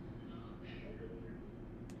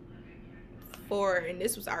 4, and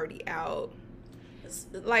this was already out.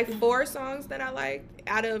 Like 4 songs that I liked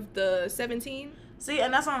out of the 17. See,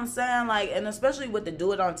 and that's what I'm saying. Like, and especially with the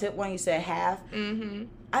Do It On Tip one, you said half.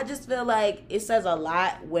 I just feel like it says a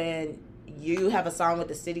lot when you have a song with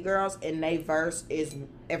the City Girls and they verse is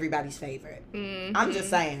everybody's favorite. I'm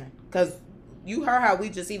just saying, because you heard how we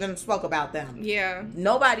just even spoke about them. Yeah.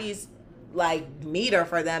 Nobody's like meter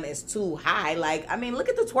for them is too high. Like, I mean, look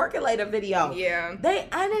at the Twerkulator video. Yeah.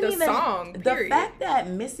 The song, the fact that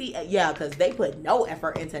Missy, because they put no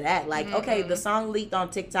effort into that. Like, okay, the song leaked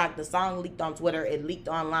on TikTok, the song leaked on Twitter, it leaked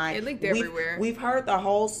online. It leaked everywhere. We've heard the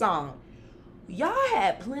whole song. Y'all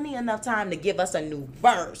had plenty enough time to give us a new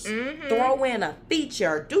verse, throw in a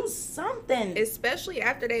feature, do something. Especially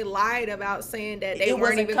after they lied about saying that they It weren't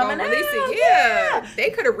wasn't even going to coming release out. it. Yeah. They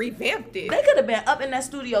could have revamped it. They could have been up in that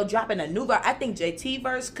studio dropping a new verse. I think JT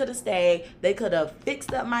verse could have stayed. They could have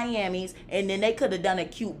fixed up Miami's, and then they could have done a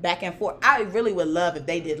cute back and forth. I really would love if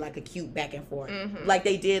they did like a cute back and forth, like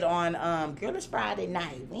they did on Girl, It's Friday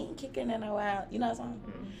Night. We ain't kicking in a while. You know what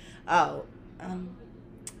I'm saying?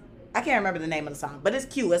 I can't remember the name of the song, but it's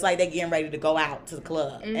cute. It's like they getting ready to go out to the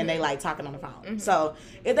club and they like talking on the phone. So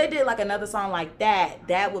if they did like another song like that,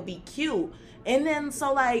 that would be cute. And then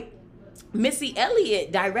so like Missy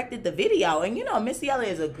Elliott directed the video, and you know Missy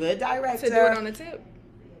Elliott is a good director. To Do It On The Tip.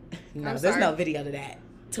 No, there's no video to that.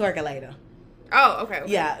 Twerkulator. Oh, okay.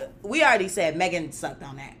 Yeah, we already said Megan sucked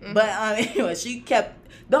on that, but anyway, she kept.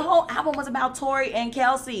 The whole album was about Tori and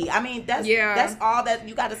Kelsey. I mean, that's all that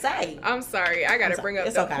you got to say. I'm sorry. I got to bring up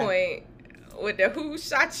the point with the who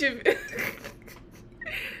shot you.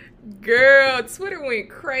 Girl, Twitter went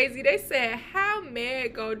crazy. They said, how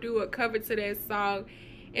Meg go do a cover to that song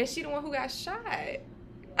and she the one who got shot?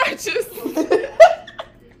 I just...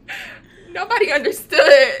 Nobody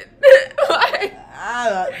understood. Like,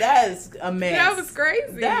 that is a mess. That was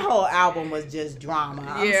crazy. That whole album was just drama.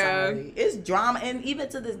 I'm sorry. It's drama. And even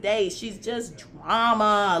to this day, she's just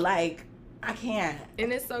drama. Like, I can't.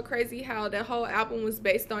 And it's so crazy how the whole album was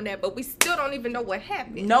based on that, but we still don't even know what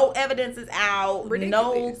happened. No evidence is out.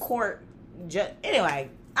 Ridiculous. No court. Anyway,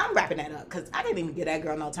 I'm wrapping that up because I didn't even give that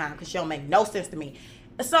girl no time because she don't make no sense to me.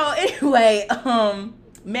 So, anyway,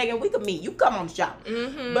 Megan, we could meet. You come on the show.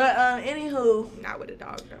 But anywho, not with a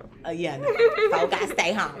dog though. So gotta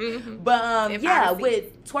stay home. But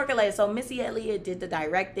with Twerkulator, so Missy Elliott did the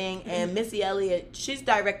directing, and Missy Elliott, she's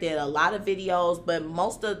directed a lot of videos, but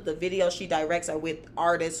most of the videos she directs are with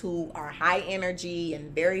artists who are high energy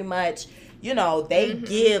and very much, you know, they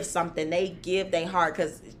give something, they give their heart.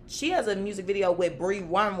 Because she has a music video with Bree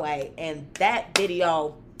Runway, and that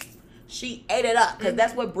video, she ate it up because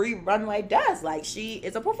that's what Bree Runway does. Like, she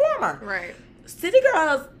is a performer. Right. City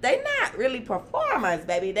Girls, they not really performers,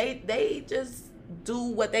 baby. They just do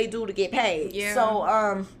what they do to get paid. Yeah.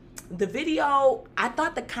 So, the video, I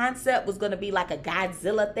thought the concept was going to be like a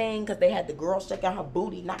Godzilla thing because they had the girl shaking her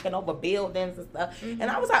booty, knocking over buildings and stuff. And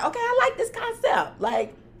I was like, okay, I like this concept.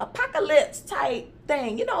 Like, apocalypse type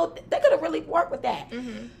thing. You know, they could have really worked with that.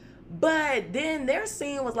 But then their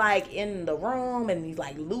scene was like in the room and these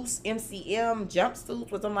like loose MCM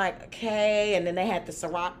jumpsuits, which I'm like, okay. And then they had the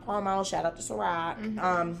Ciroc promo. Shout out to Ciroc.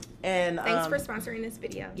 And thanks for sponsoring this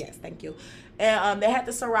video. Yes, thank you. And they had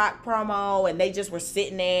the Ciroc promo, and they just were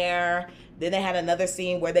sitting there. Then they had another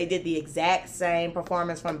scene where they did the exact same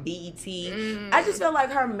performance from BET. I just feel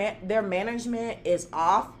like their management is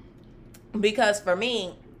off because for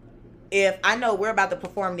me, if I know we're about to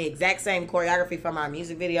perform the exact same choreography from our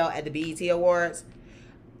music video at the BET Awards,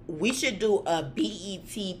 we should do a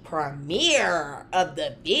BET premiere of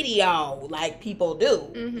the video like people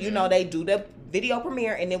do. You know, they do the video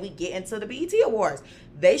premiere and then we get into the BET Awards.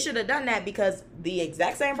 They should have done that because the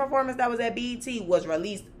exact same performance that was at BET was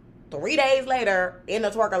released 3 days later in the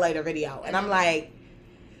Twerkulator video. And I'm like,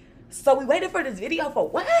 so we waited for this video for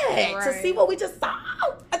what? Right. To see what we just saw?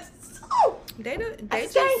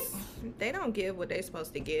 They don't give what they're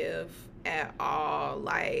supposed to give at all.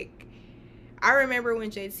 Like, I remember when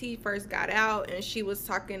JT first got out and she was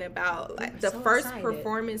talking about like the first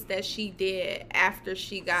performance that she did after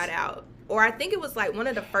she got out. Or I think it was like one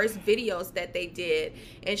of the first videos that they did.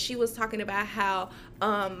 And she was talking about how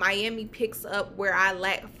Miami picks up where I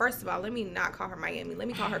lack. First of all, let me not call her Miami. Let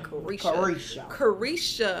me call her Carisha.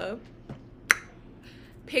 Carisha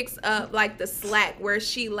picks up like the slack where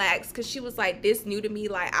she lacks, because she was like, this new to me,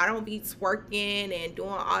 like I don't be twerking and doing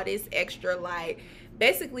all this extra, like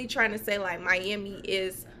basically trying to say like Miami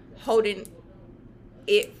is holding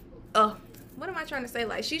it what am I trying to say?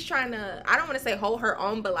 Like, she's trying to, I don't want to say hold her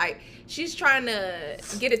own, but like she's trying to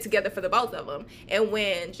get it together for the both of them. And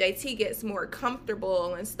when JT gets more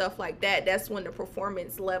comfortable and stuff like that, that's when the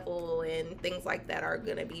performance level and things like that are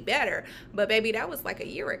gonna be better. But baby, that was like a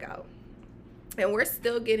year ago. And we're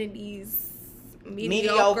still getting these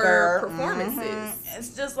mediocre performances. Mm-hmm.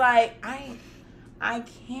 It's just like I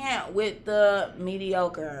can't with the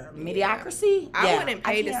mediocrity. I wouldn't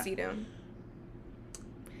pay to see them.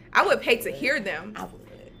 I would pay to hear them. I would.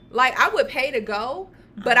 Like, I would pay to go,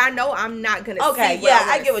 but I know I'm not going to see. Okay, yeah,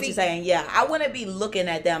 I get what you're saying. Yeah, I wouldn't be looking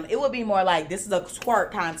at them. It would be more like, this is a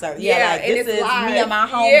twerk concert. Yeah, like, this is live. Me and my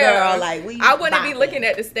homegirl. Like, I wouldn't be looking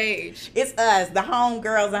at the stage. It's us, the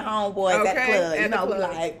homegirls and homeboys at the club. You know, we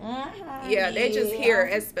like, they just here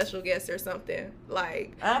as special guests or something.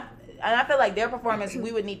 Like, and I feel like their performance,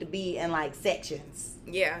 we would need to be in like sections.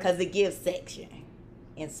 Yeah. Because it gives section.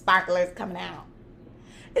 And sparklers coming out.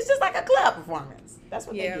 It's just like a club performance. That's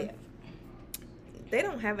what they give. They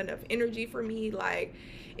don't have enough energy for me. Like,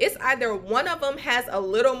 it's either one of them has a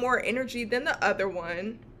little more energy than the other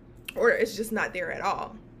one, or it's just not there at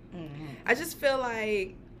all. Mm-hmm. I just feel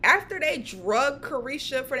like after they drug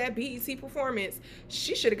Carisha for that BET performance,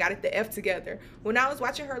 she should have got it the F together. When I was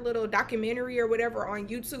watching her little documentary or whatever on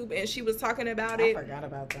YouTube and she was talking about it. I forgot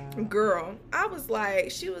about that. Girl,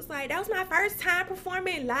 she was like, that was my first time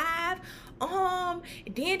performing live.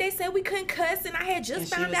 Then they said we couldn't cuss, and I had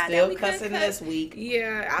just found out that we couldn't cuss. Cussing this week.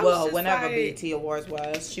 Yeah, whenever BET Awards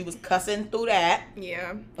was, she was cussing through that.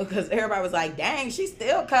 Yeah, because everybody was like, "Dang, she's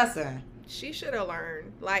still cussing." She should have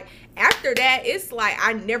learned. Like, after that, it's like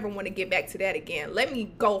I never want to get back to that again. Let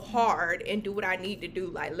me go hard and do what I need to do.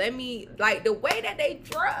 Like, let me, like, the way that they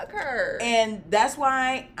drug her. And that's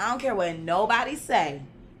why I don't care what nobody say.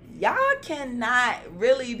 Y'all cannot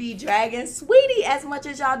really be dragging Sweetie as much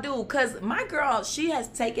as y'all do. Because my girl, she has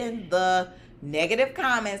taken the negative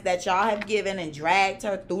comments that y'all have given and dragged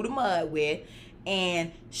her through the mud with.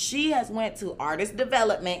 And she has went to artist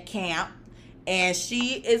development camp. And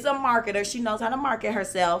she is a marketer. She knows how to market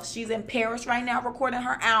herself. She's in Paris right now recording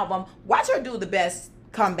her album. Watch her do the best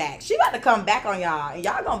comeback. She about to come back on y'all. And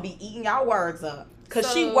y'all gonna be eating y'all words up.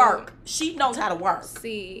 Because she work. She knows how to work.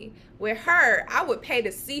 See, with her, I would pay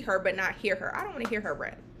to see her but not hear her. I don't want to hear her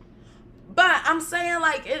rap. But I'm saying,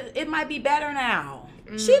 like, it might be better now.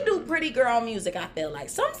 She do pretty girl music, I feel like.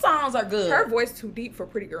 Some songs are good. Her voice too deep for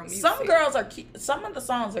pretty girl music. Some girls are cute. Some of the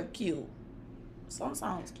songs are cute. Some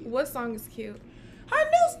songs cute. What song is cute? Her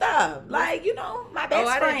new stuff. Like, you know, my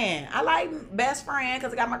best friend. I like Best Friend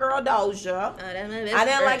because I got my girl Doja. I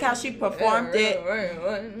didn't like how she performed it.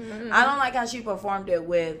 I don't like how she performed it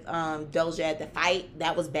with Doja at the fight.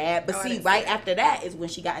 That was bad. But see, right after that is when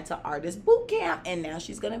she got into artist boot camp. And now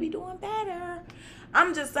she's going to be doing better.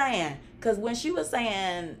 I'm just saying. Because when she was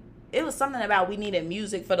saying... It was something about we needed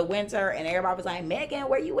music for the winter, and everybody was like, Megan,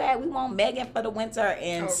 where you at? We want Megan for the winter.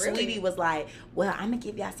 And really? Sweetie was like, well, I'm going to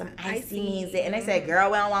give y'all some icy music. And they said, girl,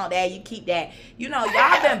 we don't want that. You keep that. You know,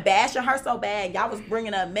 y'all been bashing her so bad. Y'all was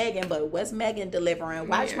bringing up Megan, but what's Megan delivering?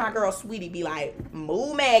 Watch my girl Sweetie be like,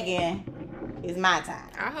 move Megan. It's my time.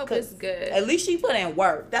 I hope it's good. At least she put in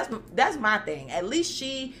work. That's my thing. At least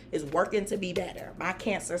she is working to be better. My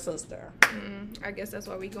cancer sister. I guess that's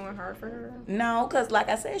why we going hard for her. No, because like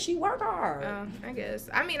I said, she work hard. I guess.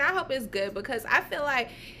 I mean, I hope it's good because I feel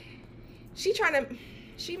like she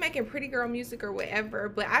making pretty girl music or whatever,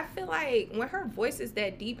 but I feel like when her voice is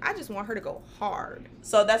that deep, I just want her to go hard.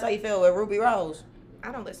 So that's how you feel with Ruby Rose?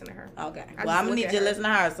 I don't listen to her. Okay. Well, I'm going to need you to listen to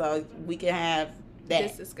her so we can have that.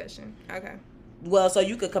 This discussion. Okay. Well, so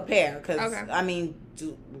you could compare because, I mean,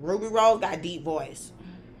 Ruby Rose got deep voice.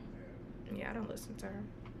 Yeah, I don't listen to her.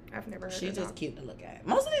 I've never heard She's just cute to look at.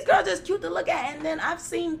 Most of these girls just cute to look at. And then I've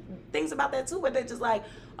seen things about that too where they're just like,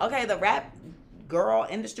 okay, the rap girl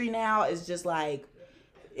industry now is just like,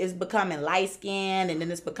 it's becoming light-skinned. And then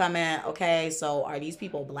it's becoming, okay, so are these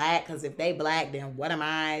people black? Because if they black, then what am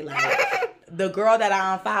I? Like, the girl that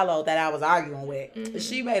I unfollowed that I was arguing with,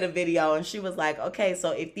 she made a video and she was like, okay,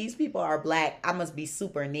 so if these people are black, I must be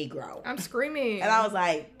super Negro. I'm screaming. And I was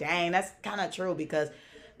like, dang, that's kind of true because...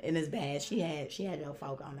 And it's bad. She had no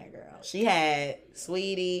folk on that girl. She had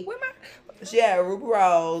Sweetie. She had Ruby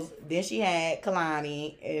Rose. Then she had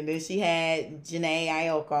Kalani. And then she had Janae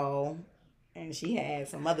Aiko. And she had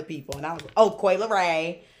some other people. And I was, Coi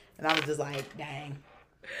Leray. And I was just like, dang.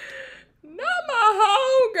 Not my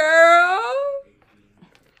whole girl.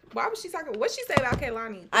 Why was she talking? What'd she say about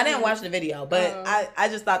Kehlani? I didn't watch the video, but I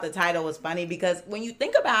just thought the title was funny because when you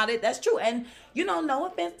think about it, that's true. And, you know, no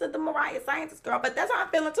offense to the Mariah Scientist girl, but that's how I'm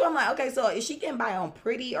feeling too. I'm like, okay, so is she getting by on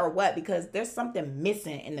pretty or what? Because there's something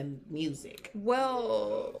missing in the music.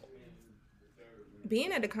 Well,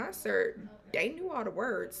 being at the concert, they knew all the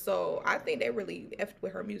words. So I think they really effed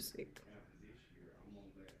with her music.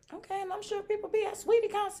 Okay, and I'm sure people be at Sweetie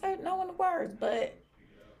concert knowing the words, but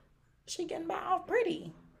she getting by off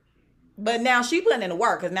pretty. But now she putting in the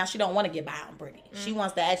work because now she don't want to get by on pretty. She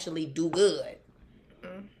wants to actually do good.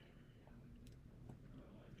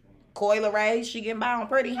 Coi Leray, she getting by on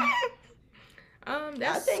pretty? That's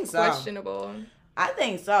I think so. questionable. I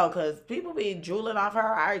think so, because people be drooling off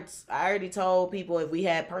her. I already told people, if we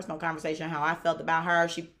had personal conversation, how I felt about her.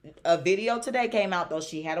 A video today came out, though.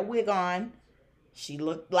 She had a wig on. She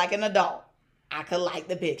looked like an adult. I could like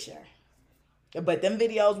the picture. But them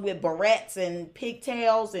videos with barrettes and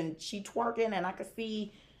pigtails and she twerking, and I could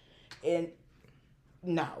see, and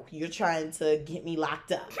no, you're trying to get me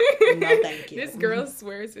locked up. No, thank you. This girl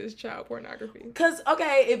swears it's child pornography. Because,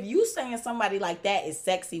 okay, if you saying somebody like that is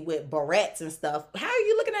sexy with barrettes and stuff, how are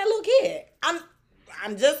you looking at a little kid?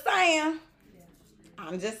 I'm just saying.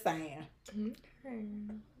 I'm just saying. Okay.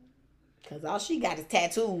 Because all she got is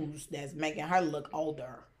tattoos that's making her look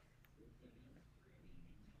older.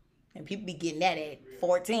 And people be getting that at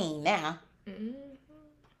 14 now. Mm-hmm.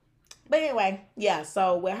 But anyway, yeah,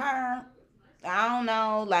 so with her, I don't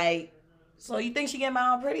know, like, so you think she getting by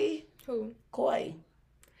on pretty? Who? Coi.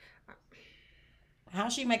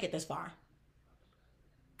 How'd she make it this far?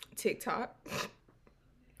 TikTok.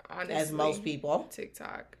 Honestly. As most people.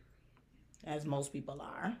 TikTok. As most people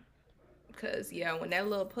are. Because, yeah, when that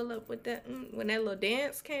little pull up with that, when that little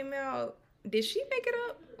dance came out, did she make it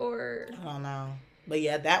up or? I don't know. But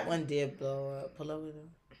yeah, that one did blow up. Pull up with her.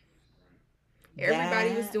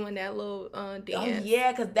 Everybody was doing that little dance. Oh,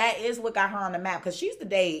 yeah, because that is what got her on the map. Because she used to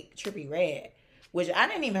date Trippie Redd, which I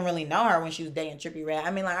didn't even really know her when she was dating Trippie Redd.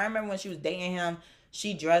 I mean, like, I remember when she was dating him,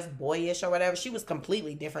 she dressed boyish or whatever. She was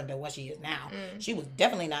completely different than what she is now. She was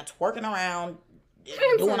definitely not twerking around,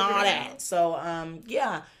 doing all that. So,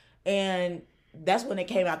 yeah. And that's when it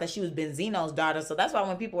came out that she was Benzino's daughter. So that's why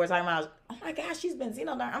when people were talking about, oh my gosh, she's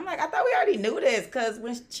Benzino's daughter. I'm like, I thought we already knew this, because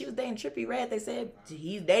when she was dating Trippie Redd, they said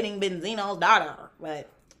he's dating Benzino's daughter. But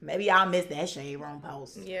maybe y'all missed that Shade Room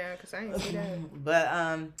post. Yeah, because I didn't see that.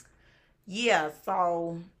 But yeah.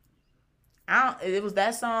 So it was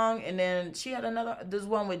that song, and then she had this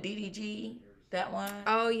one with DDG. That one.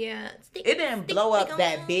 Oh yeah. It didn't blow up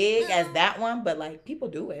that big as that one, but like people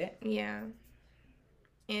do it. Yeah.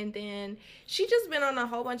 And then she just been on a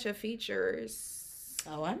whole bunch of features.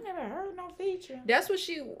 Oh, I never heard no feature. That's what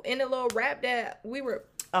she, in the little rap that we were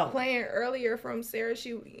playing earlier from Sarah,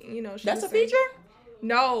 she That's a feature?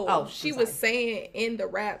 No, she was saying in the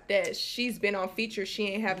rap that she's been on features. She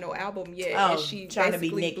ain't have no album yet. Oh, and she trying to be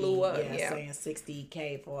Nicki. Blew up. Yeah, saying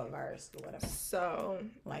 $60K for a verse or whatever. So,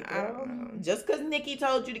 like, I don't know. Just because Nicki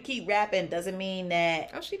told you to keep rapping doesn't mean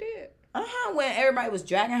that. Oh, she did. When everybody was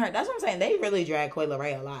dragging her, that's what I'm saying. They really drag Coi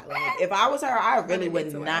Leray a lot. Like, if I was her, I really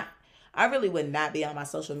would not be on my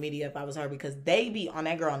social media if I was her, because they be on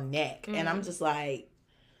that girl neck. And I'm just like,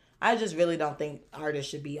 I just really don't think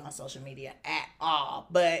artists should be on social media at all.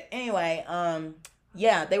 But anyway,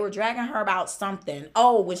 yeah, they were dragging her about something.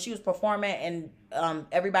 Oh, when she was performing and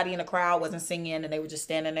everybody in the crowd wasn't singing and they were just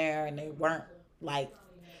standing there and they weren't like,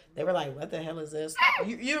 they were like, what the hell is this?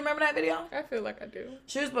 You remember that video? I feel like I do.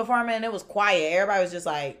 She was performing and it was quiet. Everybody was just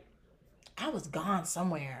like, I was gone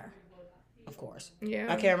somewhere. Of course. Yeah.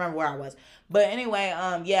 I can't remember where I was. But anyway,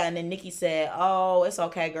 yeah, and then Nicki said, oh, it's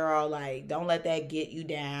okay, girl. Like, don't let that get you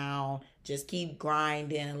down. Just keep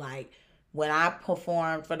grinding. Like, when I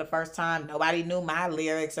performed for the first time, nobody knew my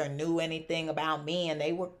lyrics or knew anything about me, and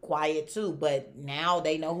they were quiet too. But now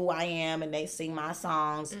they know who I am and they sing my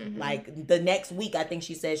songs. Like, the next week, I think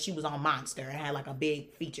she said she was on Monster and had like a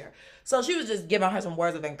big feature. So she was just giving her some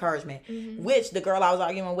words of encouragement, which the girl I was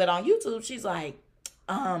arguing with on YouTube, she's like,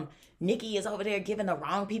 Nicki is over there giving the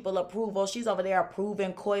wrong people approval. She's over there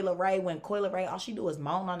approving Coi Leray when Coi Leray, all she do is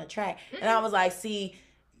moan on the track. And I was like, see,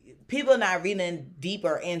 people are not reading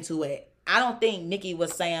deeper into it. I don't think Nicki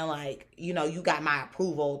was saying like, you got my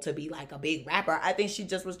approval to be like a big rapper. I think she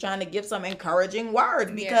just was trying to give some encouraging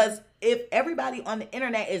words, because if everybody on the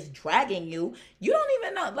internet is dragging you, you don't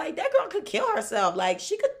even know. Like, that girl could kill herself. Like,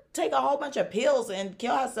 she could take a whole bunch of pills and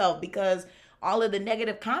kill herself because all of the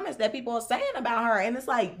negative comments that people are saying about her. And it's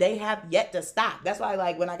like, they have yet to stop. That's why,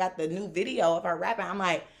 like, when I got the new video of her rapping, I'm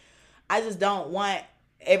like, I just don't want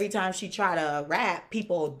every time she try to rap,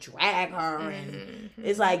 people drag her. And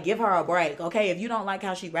it's like, give her a break. Okay, if you don't like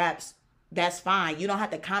how she raps, that's fine. You don't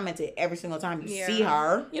have to comment it every single time you see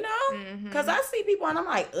her, Because I see people and I'm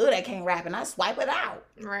like, ugh, they can't rap. And I swipe it out.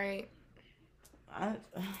 Right. I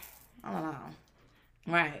don't know.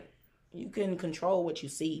 Right. You can control what you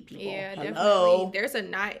see, people. Yeah, definitely. There's a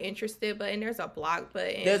not interested button. There's a block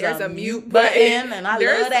button. There's a mute button. And I love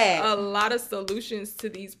that. There's a lot of solutions to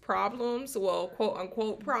these problems. Well, quote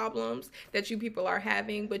unquote problems that you people are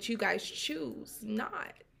having. But you guys choose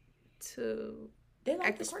not to They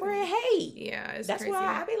like to spread accordingly. hate. Yeah, it's That's crazy.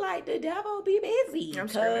 why I be like, the devil be busy. I'm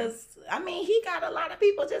Because, I mean, he got a lot of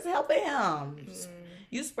people just helping him. Mm.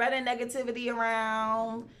 You spreading negativity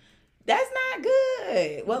around. That's not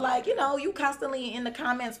good. Well, like, you know, you constantly in the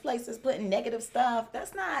comments places putting negative stuff.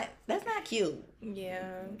 That's not cute. Yeah,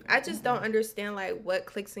 I just don't understand like what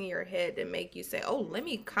clicks in your head to make you say, "Oh, let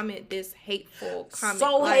me comment this hateful comment."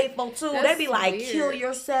 So like, hateful too. They that's be like, weird. kill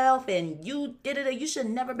yourself and you did it. You should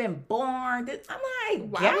never been born. I'm like,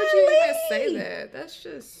 Why would you even golly. say that? That's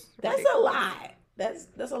just That's a ridiculous. lie.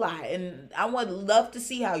 That's a lie. And I would love to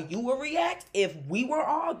see how you would react if we were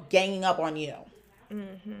all ganging up on you.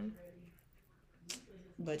 Mm-hmm.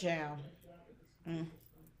 But yeah,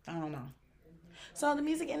 I don't know. So the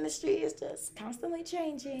music industry is just constantly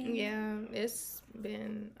changing. Yeah, it's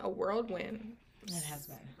been a whirlwind. It has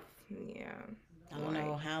been. Yeah. I don't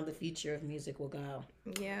know how the future of music will go.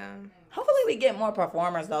 Yeah. Hopefully we get more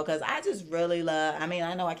performers though, because I just really love, I mean,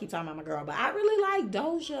 I know I keep talking about my girl, but I really like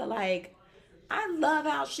Doja. Like, I love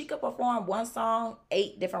how she could perform one song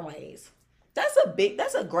 8 different ways.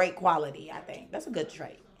 That's a great quality, I think. That's a good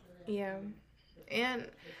trait. Yeah. And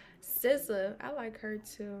SZA, I like her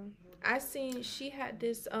too. I seen she had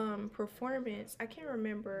this performance. I can't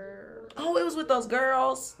remember. Oh, it was with those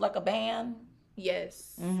girls, like a band.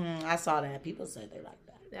 Yes. I saw that. People said they liked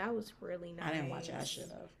that. That was really nice. I didn't watch it. I should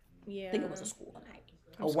have. Yeah. I think it was a school night.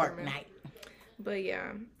 I'm A work screaming. night. But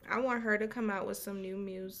yeah, I want her to come out with some new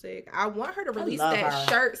music. I want her to release love that her.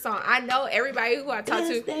 shirt song. I know everybody who I talk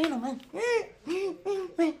to.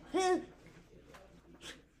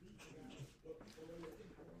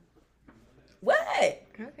 What? Okay.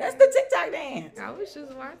 That's the TikTok dance. I was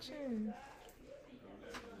just watching.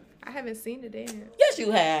 I haven't seen the dance. Yes,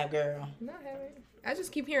 you have, girl. No, I haven't. I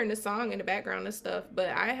just keep hearing the song in the background and stuff, but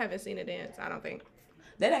I haven't seen the dance. I don't think.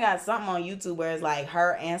 Then I got something on YouTube where it's like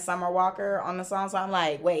her and Summer Walker on the song. So I'm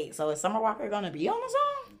like, wait, so is Summer Walker gonna be on the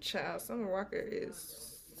song? Child, Summer Walker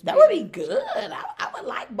is. That would be good. I would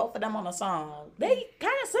like both of them on a song. They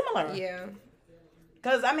kind of similar. Yeah.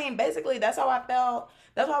 Cause I mean, basically, that's how I felt.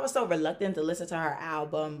 That's why I was so reluctant to listen to her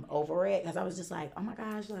album over it. Cause I was just like, oh my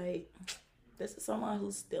gosh, like this is someone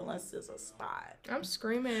who's still in SZA's spot. I'm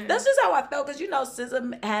screaming. That's just how I felt. Cause you know,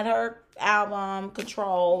 SZA had her album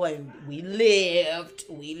Control, and we lived.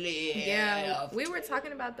 Yeah, we were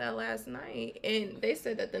talking about that last night, and they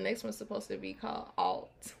said that the next one's supposed to be called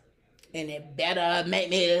Alt. And it better make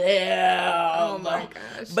me live. Oh my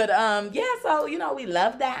gosh. But yeah, so you know, we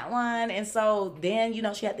loved that one. And so then, you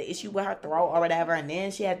know, she had the issue with her throat or whatever, and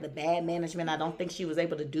then she had the bad management. I don't think she was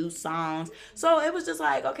able to do songs. So it was just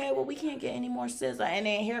like, okay, well, we can't get any more SZA. And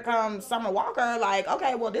then here comes Summer Walker, like,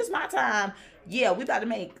 okay, well, this is my time. Yeah, we got to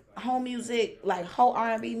make home music, like whole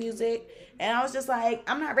R&B music. And I was just like,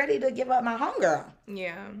 I'm not ready to give up my homegirl.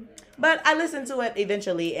 Yeah. But I listened to it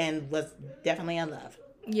eventually and was definitely in love.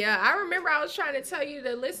 Yeah, I remember I was trying to tell you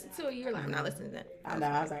to listen to it. You're like, I'm not listening to that. I know.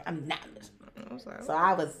 I was like, I'm not listening. I was like, So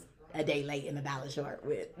I was a day late and $1 short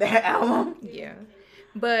with that album. yeah.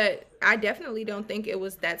 But I definitely don't think it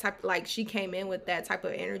was that type, like she came in with that type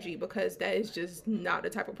of energy, because that is just not the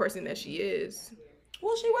type of person that she is.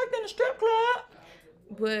 Well, she worked in a strip club.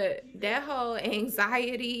 But that whole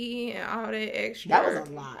anxiety and all that extra. That was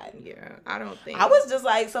a lot. Yeah, I don't think. I was just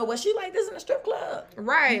like, so was she like this in a strip club?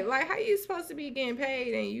 Right. Like, how you supposed to be getting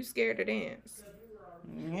paid and you scared to dance?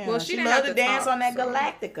 Yeah, Well, she she didn't loved have to to dance talk, on that so-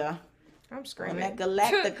 Galactica. I'm screaming. On that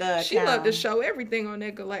Galactica She loved to account. show everything on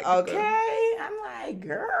that Galactica. Okay. I'm like,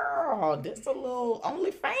 girl, this a little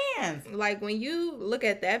OnlyFans. Like, when you look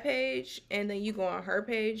at that page and then you go on her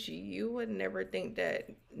page, you would never think that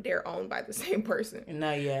they're owned by the same person.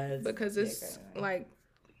 No, yeah. Because it's like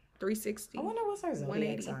 360. I wonder what's her zodiac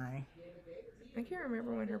 180. sign. I can't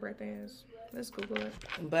remember when her birthday is. Let's Google it.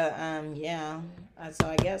 But yeah, so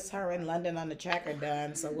I guess her in London on the track are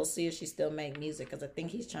done. So we'll see if she still make music, because I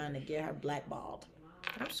think he's trying to get her blackballed.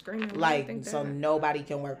 I'm screaming. Why do you Like, think so that? nobody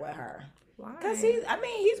can work with her. Why? Because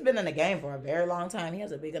he's been in the game for a very long time. He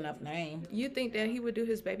has a big enough name. You think that he would do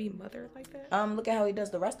his baby mother like that? Look at how he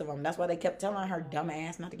does the rest of them. That's why they kept telling her dumb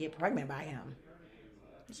ass not to get pregnant by him.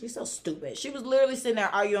 She's so stupid. She was literally sitting there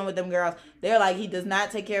arguing with them girls. They're like, he does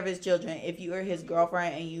not take care of his children. If you are his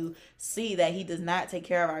girlfriend and you see that he does not take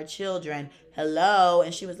care of our children, hello.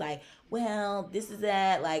 And she was like, well, this is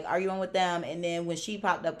that, like, arguing with them. And then when she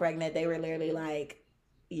popped up pregnant, they were literally like,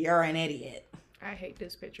 you're an idiot. I hate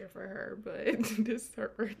this picture for her, but this is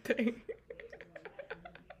her birthday.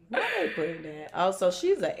 Why they put that? Oh, so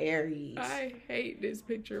she's an Aries. I hate this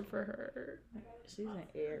picture for her. She's an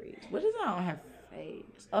Aries. What is that on her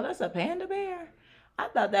face? Oh, that's a panda bear? I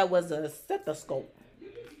thought that was a stethoscope.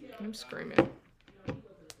 I'm screaming.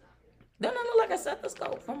 Doesn't it look like a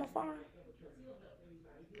stethoscope from afar?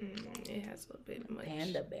 It has a bit much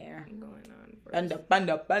Panda bear going on.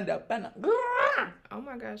 Panda. Oh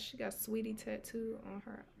my gosh, she got Sweetie tattoo on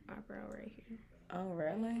her eyebrow right here. Oh,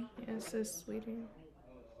 really? Yeah, it says Sweetie.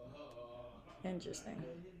 Interesting.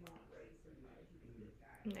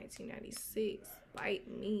 1996. Bite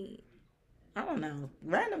me. I don't know.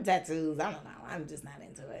 Random tattoos. I don't know. I'm just not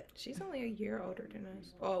into it. She's only a year older than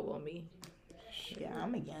us. Oh, well, me. Yeah,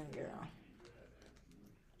 I'm a young girl.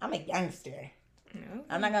 I'm a youngster. Okay.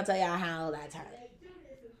 I'm not gonna tell y'all how old I turned,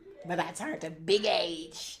 but I turned a big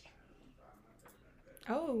age.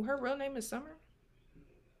 Oh, her real name is Summer?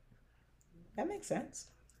 That makes sense.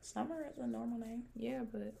 Summer is a normal name. Yeah,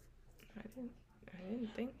 but I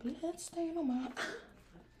didn't think. Let's stay on my.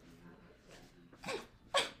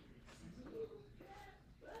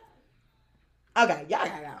 Okay, y'all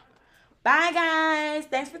gotta go. Bye, guys.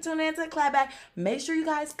 Thanks for tuning in to the Clapback. Make sure you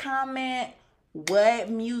guys comment what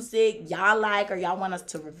music y'all like or y'all want us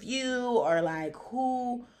to review, or like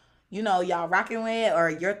who, you know, y'all rocking with, or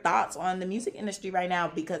your thoughts on the music industry right now,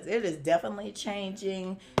 because it is definitely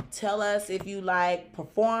changing. Tell us if you like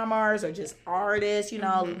performers or just artists, you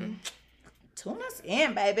know. Tune us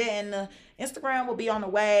in, baby. And the Instagram will be on the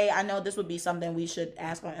way. I know this would be something we should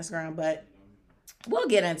ask on Instagram, but we'll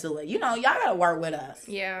get into it. You know, y'all gotta work with us.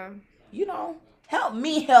 Yeah. You know, help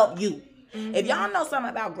me help you. If y'all know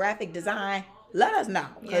something about graphic design, let us know,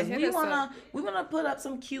 because we wanna put up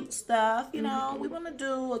some cute stuff. You know, we wanna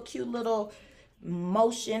do a cute little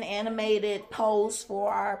motion animated post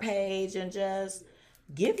for our page and just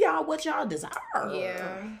give y'all what y'all desire.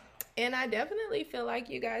 Yeah. And I definitely feel like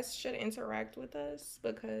you guys should interact with us,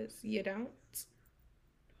 because you don't.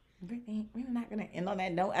 We're not gonna end on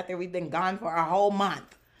that note after we've been gone for a whole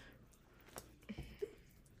month.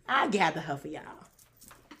 I gather her for y'all.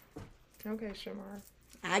 Okay, Shamar.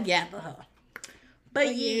 I gather her.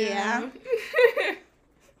 But yeah.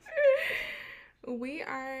 We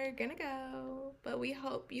are gonna go, but we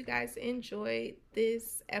hope you guys enjoyed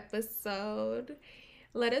this episode.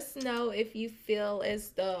 Let us know if you feel as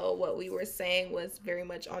though what we were saying was very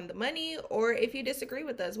much on the money, or if you disagree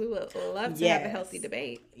with us. We would love to have a healthy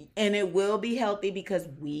debate. And it will be healthy, because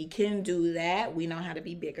we can do that. We know how to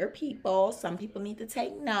be bigger people. Some people need to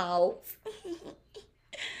take notes.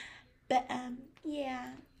 But yeah.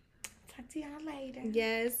 Talk to y'all later.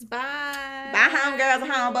 Yes, bye. Bye, homegirls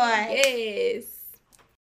and homeboys. Yes.